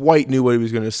never quite knew what he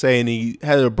was going to say, and he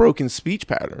had a broken speech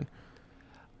pattern.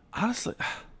 Honestly,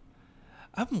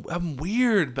 I'm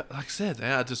weird, but like I said,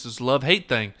 just this love-hate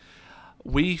thing.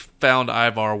 We found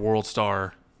Ivar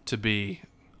Worldstar to be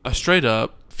a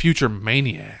straight-up future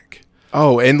maniac.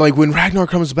 Oh, and like when Ragnar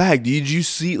comes back, did you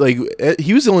see, like,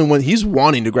 he was the only one, he's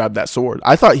wanting to grab that sword.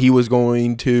 I thought he was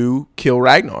going to kill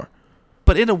Ragnar.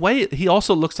 But in a way, he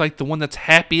also looks like the one that's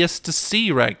happiest to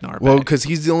see Ragnar back. Well, because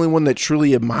he's the only one that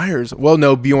truly admires. Well,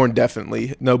 no, Bjorn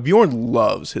definitely. No, Bjorn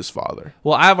loves his father.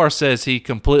 Well, Ivar says he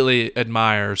completely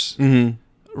admires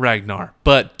Ragnar,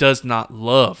 but does not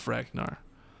love Ragnar.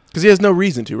 Because he has no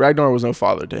reason to. Ragnar was no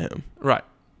father to him. Right.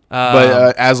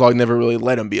 But Aslog never really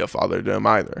let him be a father to him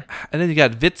either. And then you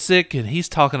got Vitzik, and he's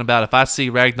talking about, if I see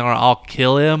Ragnar, I'll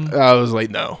kill him. I was like,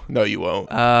 no, you won't.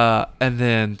 And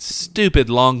then stupid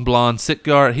long blonde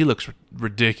Sitgard, he looks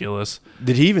ridiculous.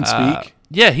 Did he even speak?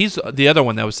 Yeah, he's the other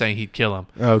one that was saying he'd kill him.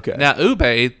 Okay. Now,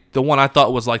 Ube, the one I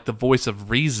thought was like the voice of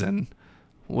reason,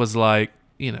 was like,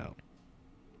 he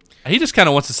just kind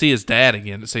of wants to see his dad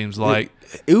again, it seems like.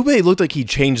 Ube looked like he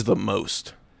changed the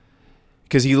most.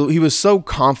 Because he was so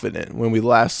confident when we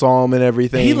last saw him and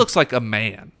everything. He looks like a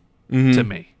man to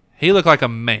me. He looked like a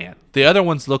man. The other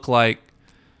ones look like,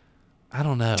 I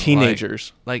don't know.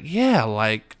 Teenagers. And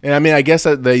I mean, I guess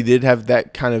that they did have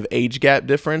that kind of age gap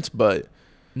difference, but.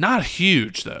 Not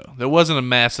huge, though. There wasn't a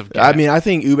massive gap. I mean, I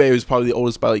think Ube was probably the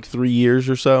oldest by like 3 years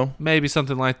or so. Maybe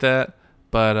something like that.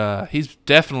 But he's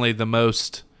definitely the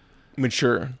most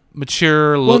mature.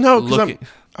 Well, no, because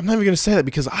I'm not even going to say that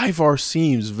because Ivar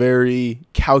seems very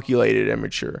calculated and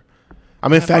mature.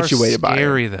 I'm infatuated by him.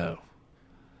 Scary though.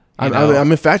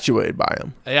 I'm infatuated by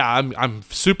him. Yeah, I'm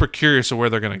super curious of where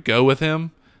they're going to go with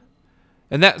him,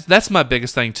 and that's my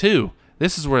biggest thing too.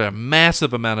 This is where a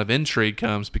massive amount of intrigue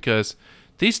comes because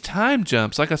these time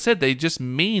jumps, like I said, they just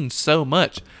mean so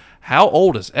much. How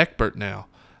old is Egbert now?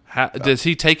 Does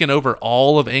he taken over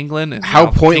all of England? And how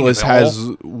pointless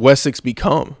has Wessex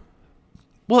become?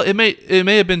 Well, it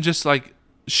may have been just like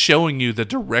showing you the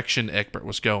direction Egbert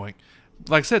was going.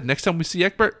 Like I said, next time we see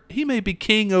Egbert, he may be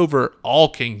king over all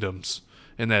kingdoms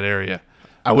in that area.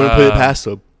 I wouldn't put it past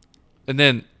him. And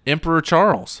then Emperor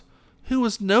Charles, who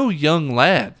was no young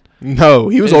lad. No,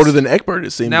 he was older than Egbert,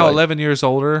 it seemed now like. 11 years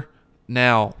older.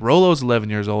 Now, Rollo's 11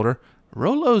 years older.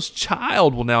 Rollo's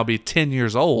child will now be 10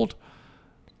 years old.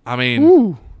 I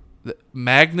mean,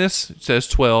 Magnus says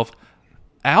 12.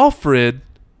 Alfred,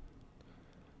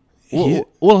 what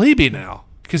will he be now?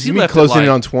 Because he left closing in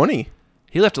on 20.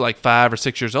 He left at like 5 or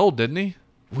 6 years old, didn't he?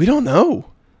 We don't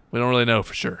know. We don't really know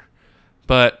for sure.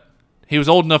 But he was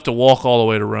old enough to walk all the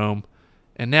way to Rome.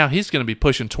 And now he's going to be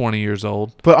pushing 20 years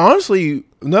old. But honestly,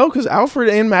 no, because Alfred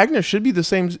and Magnus should be the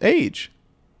same age.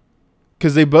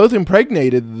 Because they both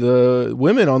impregnated the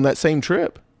women on that same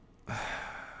trip.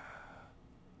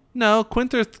 No,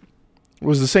 Quinther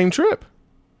was the same trip.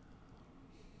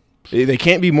 They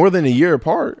can't be more than a year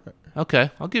apart. Okay,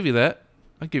 I'll give you that.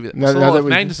 Now, so if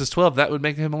Magnus is 12, that would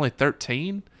make him only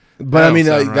 13? But I mean,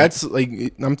 that's like,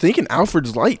 I'm thinking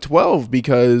Alfred's like 12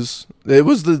 because it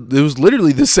was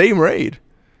literally the same raid.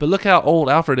 But look how old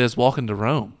Alfred is walking to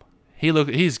Rome.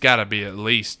 He's got to be at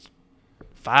least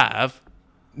 5.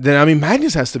 Then I mean,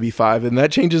 Magnus has to be 5, and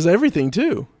that changes everything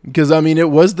too. Because I mean, it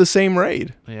was the same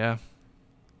raid. Yeah.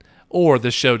 Or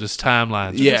the show just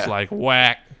timelines are just like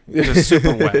whack, just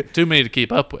super whack, too many to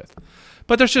keep up with.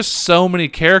 But there's just so many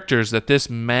characters that this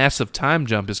massive time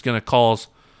jump is going to cause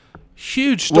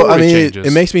huge story changes.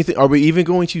 It makes me think: are we even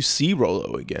going to see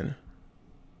Rollo again?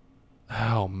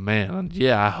 Oh man,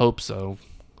 yeah, I hope so.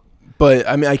 But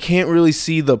I mean, I can't really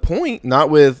see the point. Not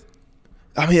with,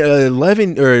 I mean, an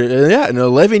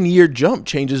 11-year jump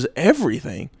changes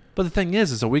everything. But the thing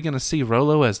is are we going to see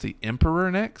Rollo as the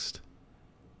emperor next?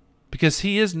 Because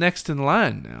he is next in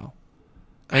line now,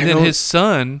 and then his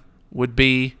son would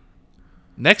be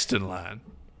next in line.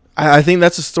 I think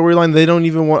that's a storyline they don't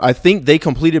even want. I think they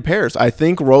completed Paris. I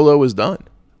think Rollo is done.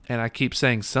 And I keep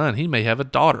saying son. He may have a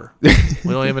daughter. We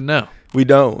don't even know. We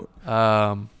don't.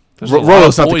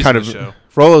 Rollo's not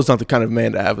the kind of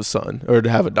man to have a son or to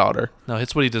have a daughter. No,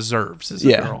 it's what he deserves as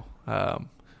a girl.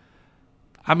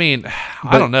 I mean,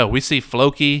 I don't know. We see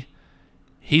Floki.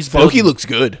 Floki looks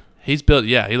good. He's built.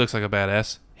 Yeah, he looks like a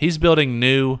badass. He's building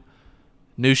new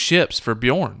ships for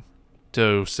Bjorn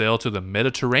to sail to the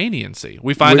Mediterranean Sea.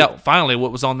 We find out finally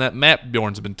what was on that map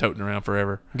Bjorn's been toting around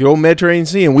forever. Good old Mediterranean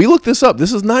Sea. And we looked this up.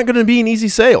 This is not going to be an easy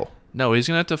sail. No, he's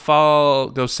going to have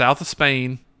to go south of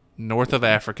Spain, north of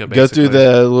Africa, basically. Go through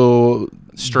the little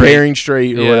Bering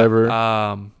Strait or whatever.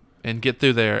 And get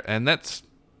through there. And that's...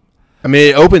 I mean,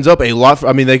 it opens up a lot.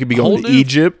 They could be going to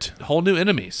Egypt. Whole new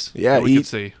enemies. Yeah, we could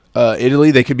see.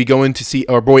 Italy. They could be going to see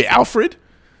our boy Alfred.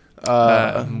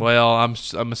 I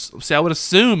would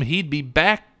assume he'd be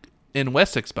back in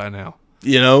Wessex by now.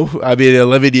 You know, I mean,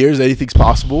 11 years, anything's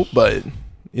possible. But,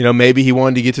 you know, maybe he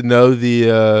wanted to get to know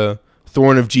the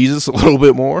Thorn of Jesus a little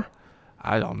bit more.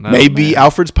 I don't know. Maybe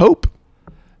Alfred's Pope.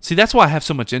 See, that's why I have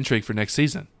so much intrigue for next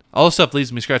season. All this stuff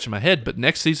leaves me scratching my head, but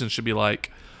next season should be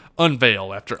like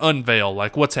unveil after unveil.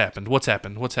 Like, what's happened?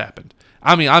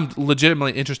 I mean, I'm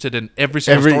legitimately interested in every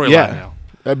single storyline now.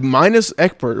 Minus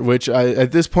Egbert, which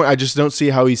at this point I just don't see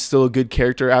how he's still a good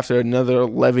character after another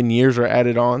 11 years are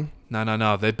added on.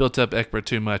 No. They built up Egbert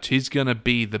too much. He's going to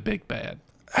be the big bad.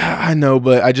 I know,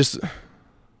 but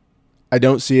I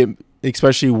don't see it,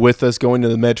 especially with us going to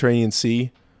the Mediterranean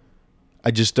Sea. I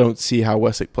just don't see how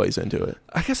Wessex plays into it.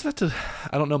 I guess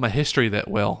I don't know my history that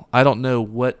well. I don't know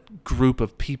what group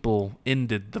of people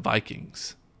ended the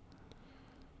Vikings.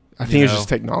 I think it was just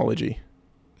technology.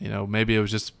 You know, maybe it was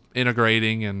just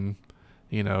integrating and,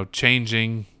 you know,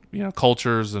 changing, you know,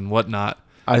 cultures and whatnot.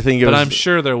 I'm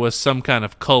sure there was some kind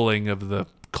of culling of the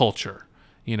culture,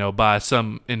 you know, by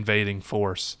some invading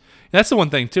force. That's the one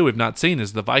thing too we've not seen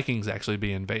is the Vikings actually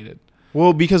be invaded.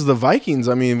 Well, because the Vikings,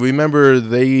 I mean, remember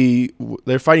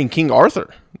they're fighting King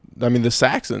Arthur. I mean, the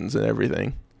Saxons and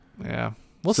everything. Yeah,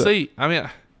 we'll see. I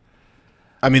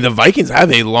mean, the Vikings have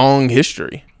a long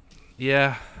history.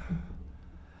 Yeah,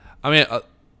 I mean,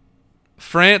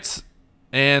 France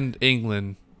and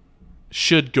England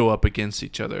should go up against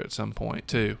each other at some point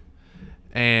too,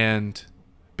 and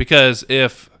because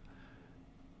if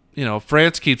you know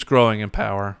France keeps growing in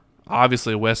power,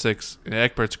 obviously Wessex and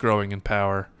Egbert's growing in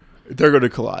power. They're going to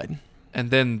collide.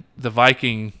 And then the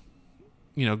Viking,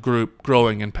 you know, group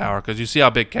growing in power because you see how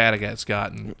big Kattegat's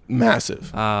gotten.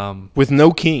 Massive. With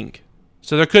no king.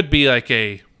 So there could be like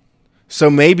So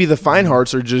maybe the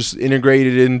Finehearts are just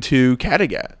integrated into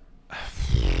Kattegat.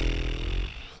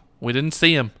 We didn't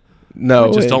see him. No.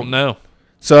 We just don't know.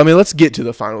 So, I mean, let's get to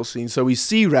the final scene. So we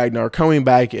see Ragnar coming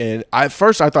back, and at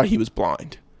first I thought he was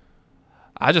blind.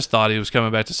 I just thought he was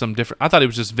coming back to some different... I thought he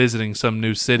was just visiting some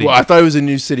new city. Well, I thought it was a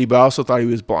new city, but I also thought he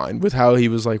was blind with how he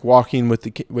was like walking with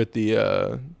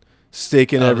the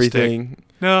stick and everything.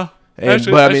 No.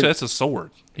 Actually, that's a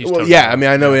sword. I mean,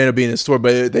 I know it ended up being a sword,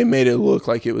 but they made it look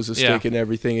like it was a stick and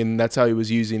everything, and that's how he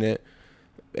was using it.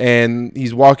 And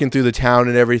he's walking through the town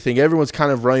and everything. Everyone's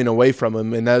kind of running away from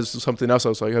him, and that's something else. I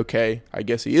was like, okay, I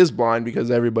guess he is blind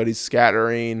because everybody's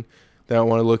scattering. They don't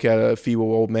want to look at a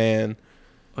feeble old man.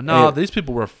 No, these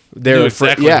people knew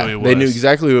exactly who he was. They knew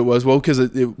exactly who it was. Well, because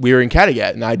we were in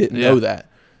Kattegat, and I didn't know that.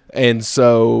 And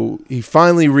so he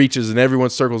finally reaches, and everyone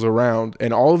circles around,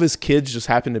 and all of his kids just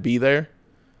happen to be there,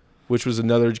 which was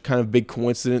another kind of big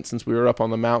coincidence since we were up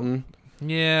on the mountain.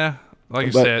 Yeah. Like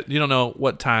you said, you don't know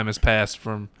what time has passed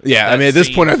from. Yeah, I mean, at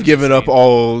this point, I've given up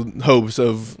all hopes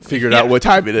of figuring out what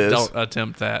time it is. Don't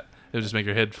attempt that. It'll just make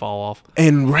your head fall off.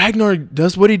 And Ragnar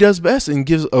does what he does best and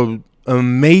gives an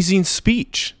amazing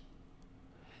speech.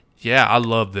 Yeah, I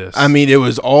love this. I mean, it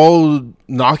was all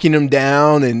knocking him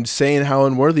down and saying how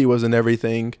unworthy he was and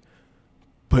everything.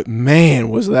 But man,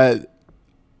 was that...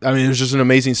 I mean, it was just an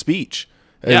amazing speech.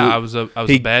 Yeah, I was a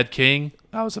bad king.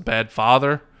 I was a bad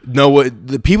father.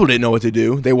 The people didn't know what to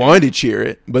do. They wanted to cheer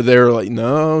it, but they were like,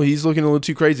 no, he's looking a little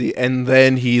too crazy. And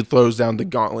then he throws down the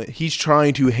gauntlet. He's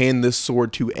trying to hand this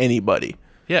sword to anybody.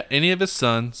 Yeah, any of his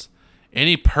sons,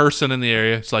 any person in the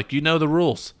area. It's like, you know the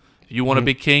rules. You want to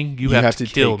be king, you have to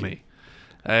kill me.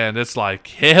 And it's like,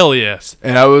 hell yes.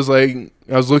 And I was looking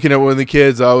at one of the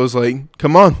kids. I was like,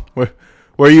 come on, where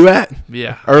are you at?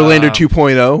 Yeah. Erlander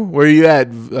 2.0. Where are you at?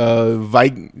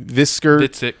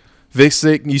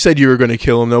 Visik, you said you were going to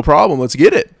kill him. No problem. Let's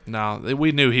get it. No,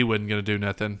 we knew he wasn't going to do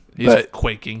nothing. He's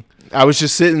quaking. I was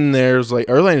just sitting there. It was like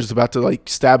Erlander's about to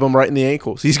stab him right in the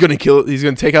ankles. He's going to kill. He's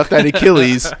going to take out that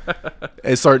Achilles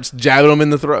and starts jabbing him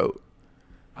in the throat.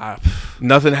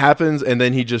 Nothing happens, and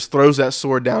then he just throws that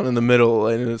sword down in the middle,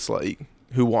 and it's like,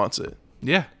 who wants it?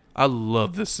 Yeah, I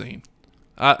love this scene.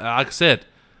 Like I said,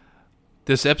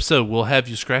 this episode will have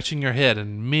you scratching your head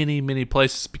in many, many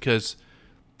places because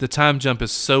the time jump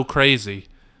is so crazy.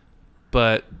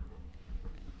 But,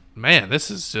 man,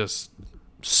 this is just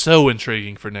so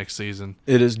intriguing for next season.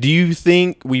 It is. Do you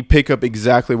think we pick up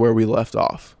exactly where we left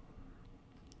off?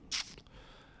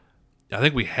 I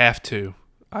think we have to.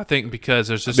 I think because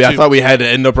there's just I thought we had to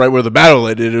end up right where the battle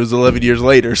ended. It was 11 years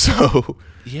later, so...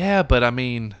 Yeah, but I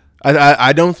mean...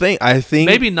 I don't think... I think...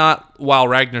 Maybe not while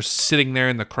Ragnar's sitting there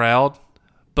in the crowd,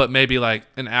 but maybe like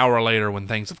an hour later when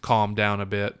things have calmed down a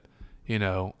bit. You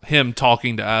know, him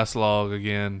talking to Aslog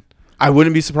again. I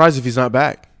wouldn't be surprised if he's not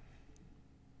back.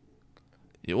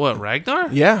 What, Ragnar?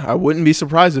 Yeah, I wouldn't be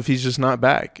surprised if he's just not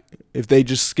back. If they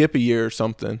just skip a year or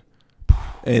something.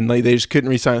 And they just couldn't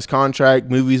re-sign his contract.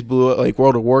 Movies blew up, like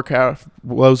World of Warcraft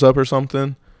blows up or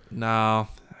something. No,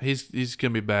 he's gonna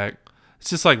be back.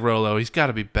 It's just like Rollo. He's got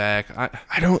to be back.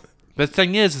 I don't. But the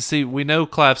thing is, see, we know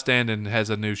Clive Standen has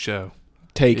a new show,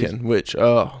 Taken, which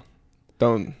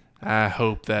don't. I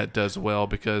hope that does well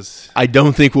because I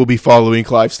don't think we'll be following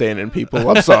Clive Standen. People,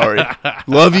 I'm sorry.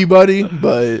 Love you, buddy,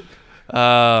 but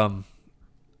well,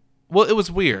 it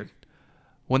was weird.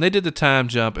 When they did the time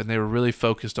jump and they were really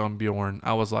focused on Bjorn,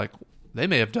 I was like, they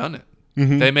may have done it.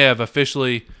 Mm-hmm. They may have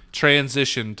officially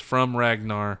transitioned from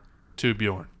Ragnar to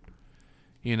Bjorn.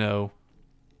 You know,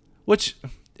 which,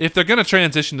 if they're going to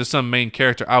transition to some main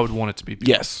character, I would want it to be Bjorn.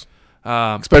 Yes.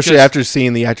 Especially after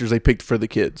seeing the actors they picked for the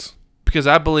kids. Because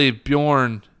I believe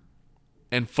Bjorn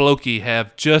and Floki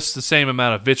have just the same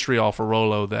amount of vitriol for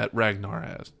Rollo that Ragnar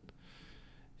has.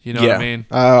 You know what I mean?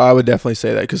 I would definitely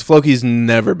say that because Floki's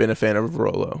never been a fan of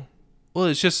Rollo. Well,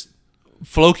 it's just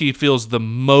Floki feels the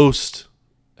most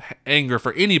anger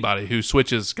for anybody who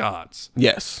switches gods.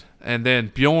 Yes. And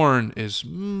then Bjorn is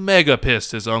mega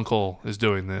pissed his uncle is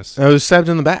doing this. I was stabbed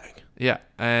in the back. Yeah.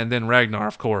 And then Ragnar,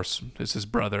 of course, is his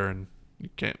brother, and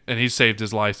he saved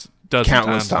his life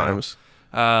countless times.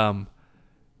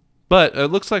 But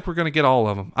it looks like we're going to get all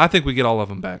of them. I think we get all of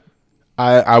them back.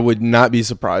 I would not be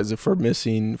surprised if we're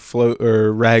missing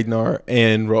Ragnar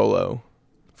and Rollo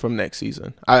from next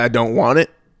season. I don't want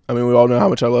it. I mean, we all know how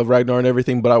much I love Ragnar and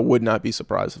everything, but I would not be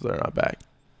surprised if they're not back.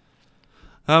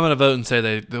 I'm going to vote and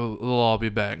say they'll all be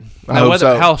back. I hope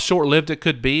so. How short-lived it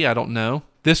could be, I don't know.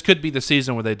 This could be the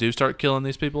season where they do start killing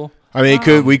these people. I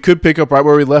mean, we could pick up right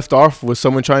where we left off with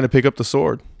someone trying to pick up the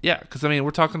sword. Yeah, because, I mean,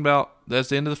 we're talking about that's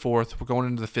the end of the 4th. We're going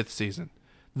into the 5th season.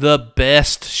 The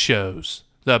best shows,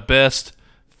 the best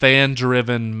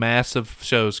fan-driven, massive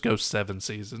shows go 7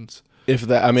 seasons. If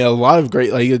that, I mean, a lot of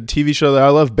great, like a TV show that I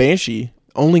love, Banshee,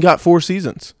 only got 4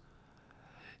 seasons.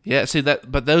 Yeah, see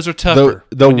that, but those are tougher.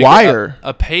 The Wire,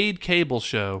 a paid cable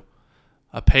show,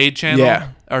 a paid channel,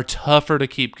 are tougher to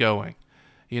keep going.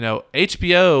 You know,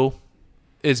 HBO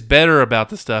is better about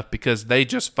the stuff because they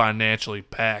just financially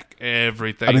pack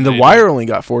everything. I mean, The Wire only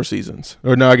got 4 seasons.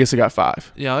 Or no, I guess it got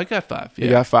 5. Yeah, it got 5. Yeah. It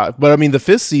got 5. But I mean, the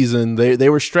 5th season, they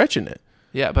were stretching it.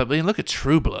 Yeah, but I mean, look at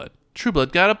True Blood. True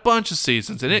Blood got a bunch of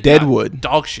seasons, and it Deadwood got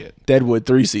dog shit. Deadwood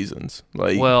 3 seasons.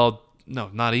 Like, well, no,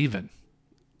 not even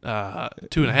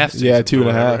 2.5 seasons. Yeah,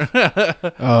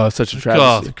 2.5. Oh, such a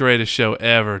travesty. The greatest show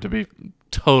ever to be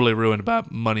totally ruined by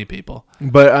money people.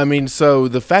 But I mean, so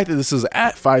the fact that this is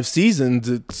at 5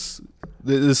 seasons,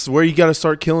 this is where you got to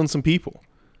start killing some people.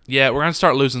 Yeah, we're gonna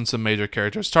start losing some major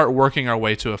characters. Start working our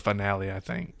way to a finale, I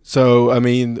think. So I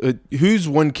mean, who's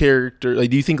one character?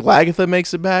 Like, do you think Lagatha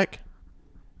makes it back?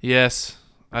 Yes,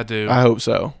 I do. I hope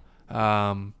so.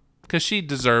 Because she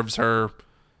deserves her,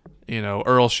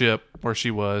 earlship where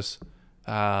she was.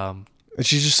 And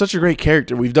she's just such a great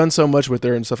character. We've done so much with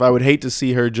her and stuff. I would hate to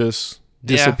see her just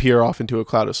disappear off into a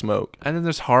cloud of smoke. And then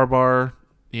there's Harbar,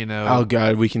 Oh,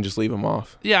 God, we can just leave him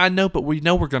off. Yeah, I know, but we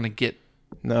know we're going to get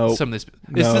some of this.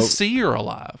 Is the seer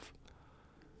alive?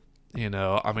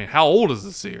 I mean, how old is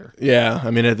the seer? Yeah, I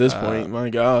mean, at this point, my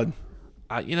God.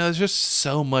 There's just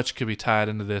so much could be tied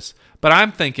into this. But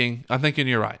I'm thinking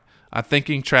you're right. I'm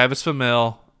thinking Travis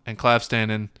Fimmel and Clive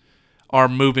Stanton are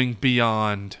moving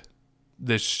beyond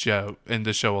this show and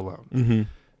the show alone. Mm-hmm.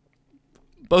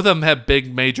 Both of them have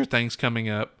big major things coming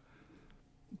up.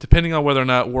 Depending on whether or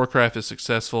not Warcraft is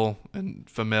successful and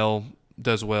Fimmel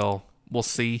does well, we'll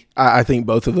see. I think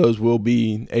both of those will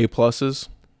be A+.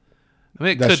 I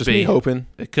mean, That's just me hoping.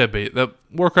 It could be. The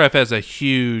Warcraft has a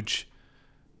huge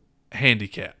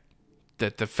handicap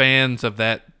that the fans of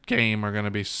that game are going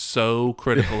to be so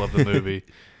critical of the movie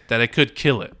that it could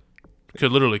kill it.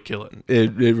 Could literally kill it.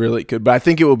 It really could. But I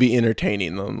think it will be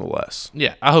entertaining nonetheless.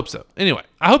 Yeah, I hope so. Anyway,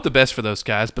 I hope the best for those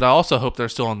guys, but I also hope they're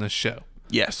still on this show.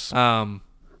 Yes.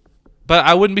 But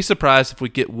I wouldn't be surprised if we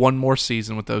get one more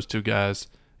season with those two guys,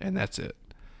 and that's it.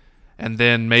 And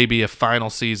then maybe a final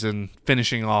season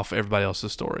finishing off everybody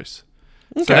else's stories.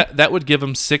 Okay. So that would give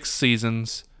them 6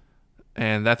 seasons,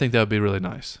 and I think that would be really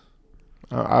nice.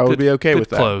 I would be okay with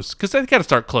that. Close, because they got to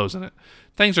start closing it.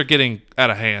 Things are getting out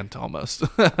of hand almost.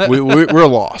 We're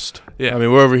lost. Yeah. I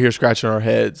mean, we're over here scratching our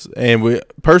heads, and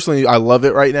personally, I love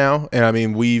it right now. And I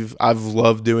mean, I've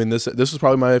loved doing this. This is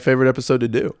probably my favorite episode to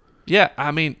do. Yeah,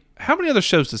 I mean, how many other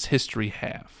shows does History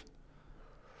have?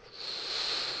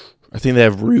 I think they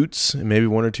have Roots and maybe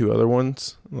 1 or 2 other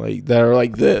ones like that are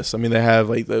like this. I mean, they have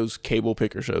like those cable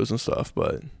picker shows and stuff,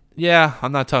 but yeah,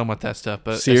 I'm not talking about that stuff.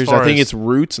 But series, I think it's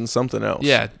Roots and something else.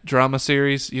 Yeah, drama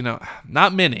series.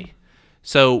 Not many.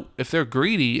 So if they're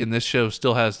greedy and this show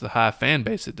still has the high fan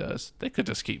base it does, they could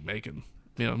just keep making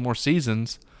more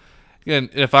seasons. And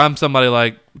if I'm somebody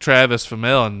like Travis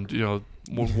Fimmel and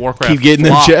Warcraft keep getting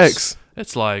flops, them checks,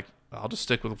 it's like I'll just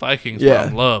stick with Vikings. Yeah,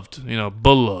 I'm loved,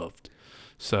 beloved.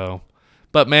 So,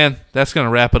 but man, that's gonna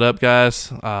wrap it up,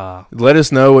 guys. Let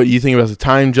us know what you think about the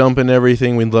time jump and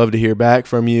everything. We'd love to hear back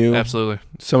from you. Absolutely.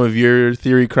 Some of your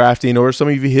theory crafting or some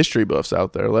of you history buffs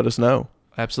out there. Let us know.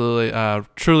 Absolutely.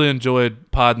 Truly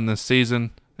enjoyed podding this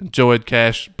season. Enjoyed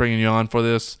Cash bringing you on for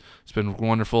this. It's been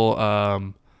wonderful.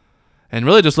 And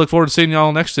really just look forward to seeing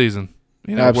y'all next season.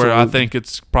 Where I think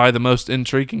it's probably the most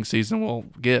intriguing season we'll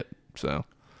get. So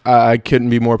I couldn't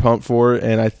be more pumped for it,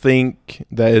 and I think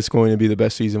that it's going to be the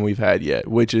best season we've had yet,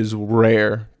 which is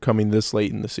rare coming this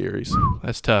late in the series.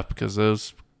 That's tough because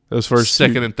those first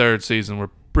second and third season were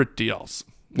pretty awesome.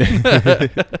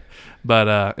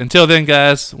 But until then,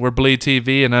 guys, we're Bleed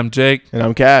TV, and I'm Jake. And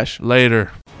I'm Cash.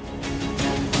 Later.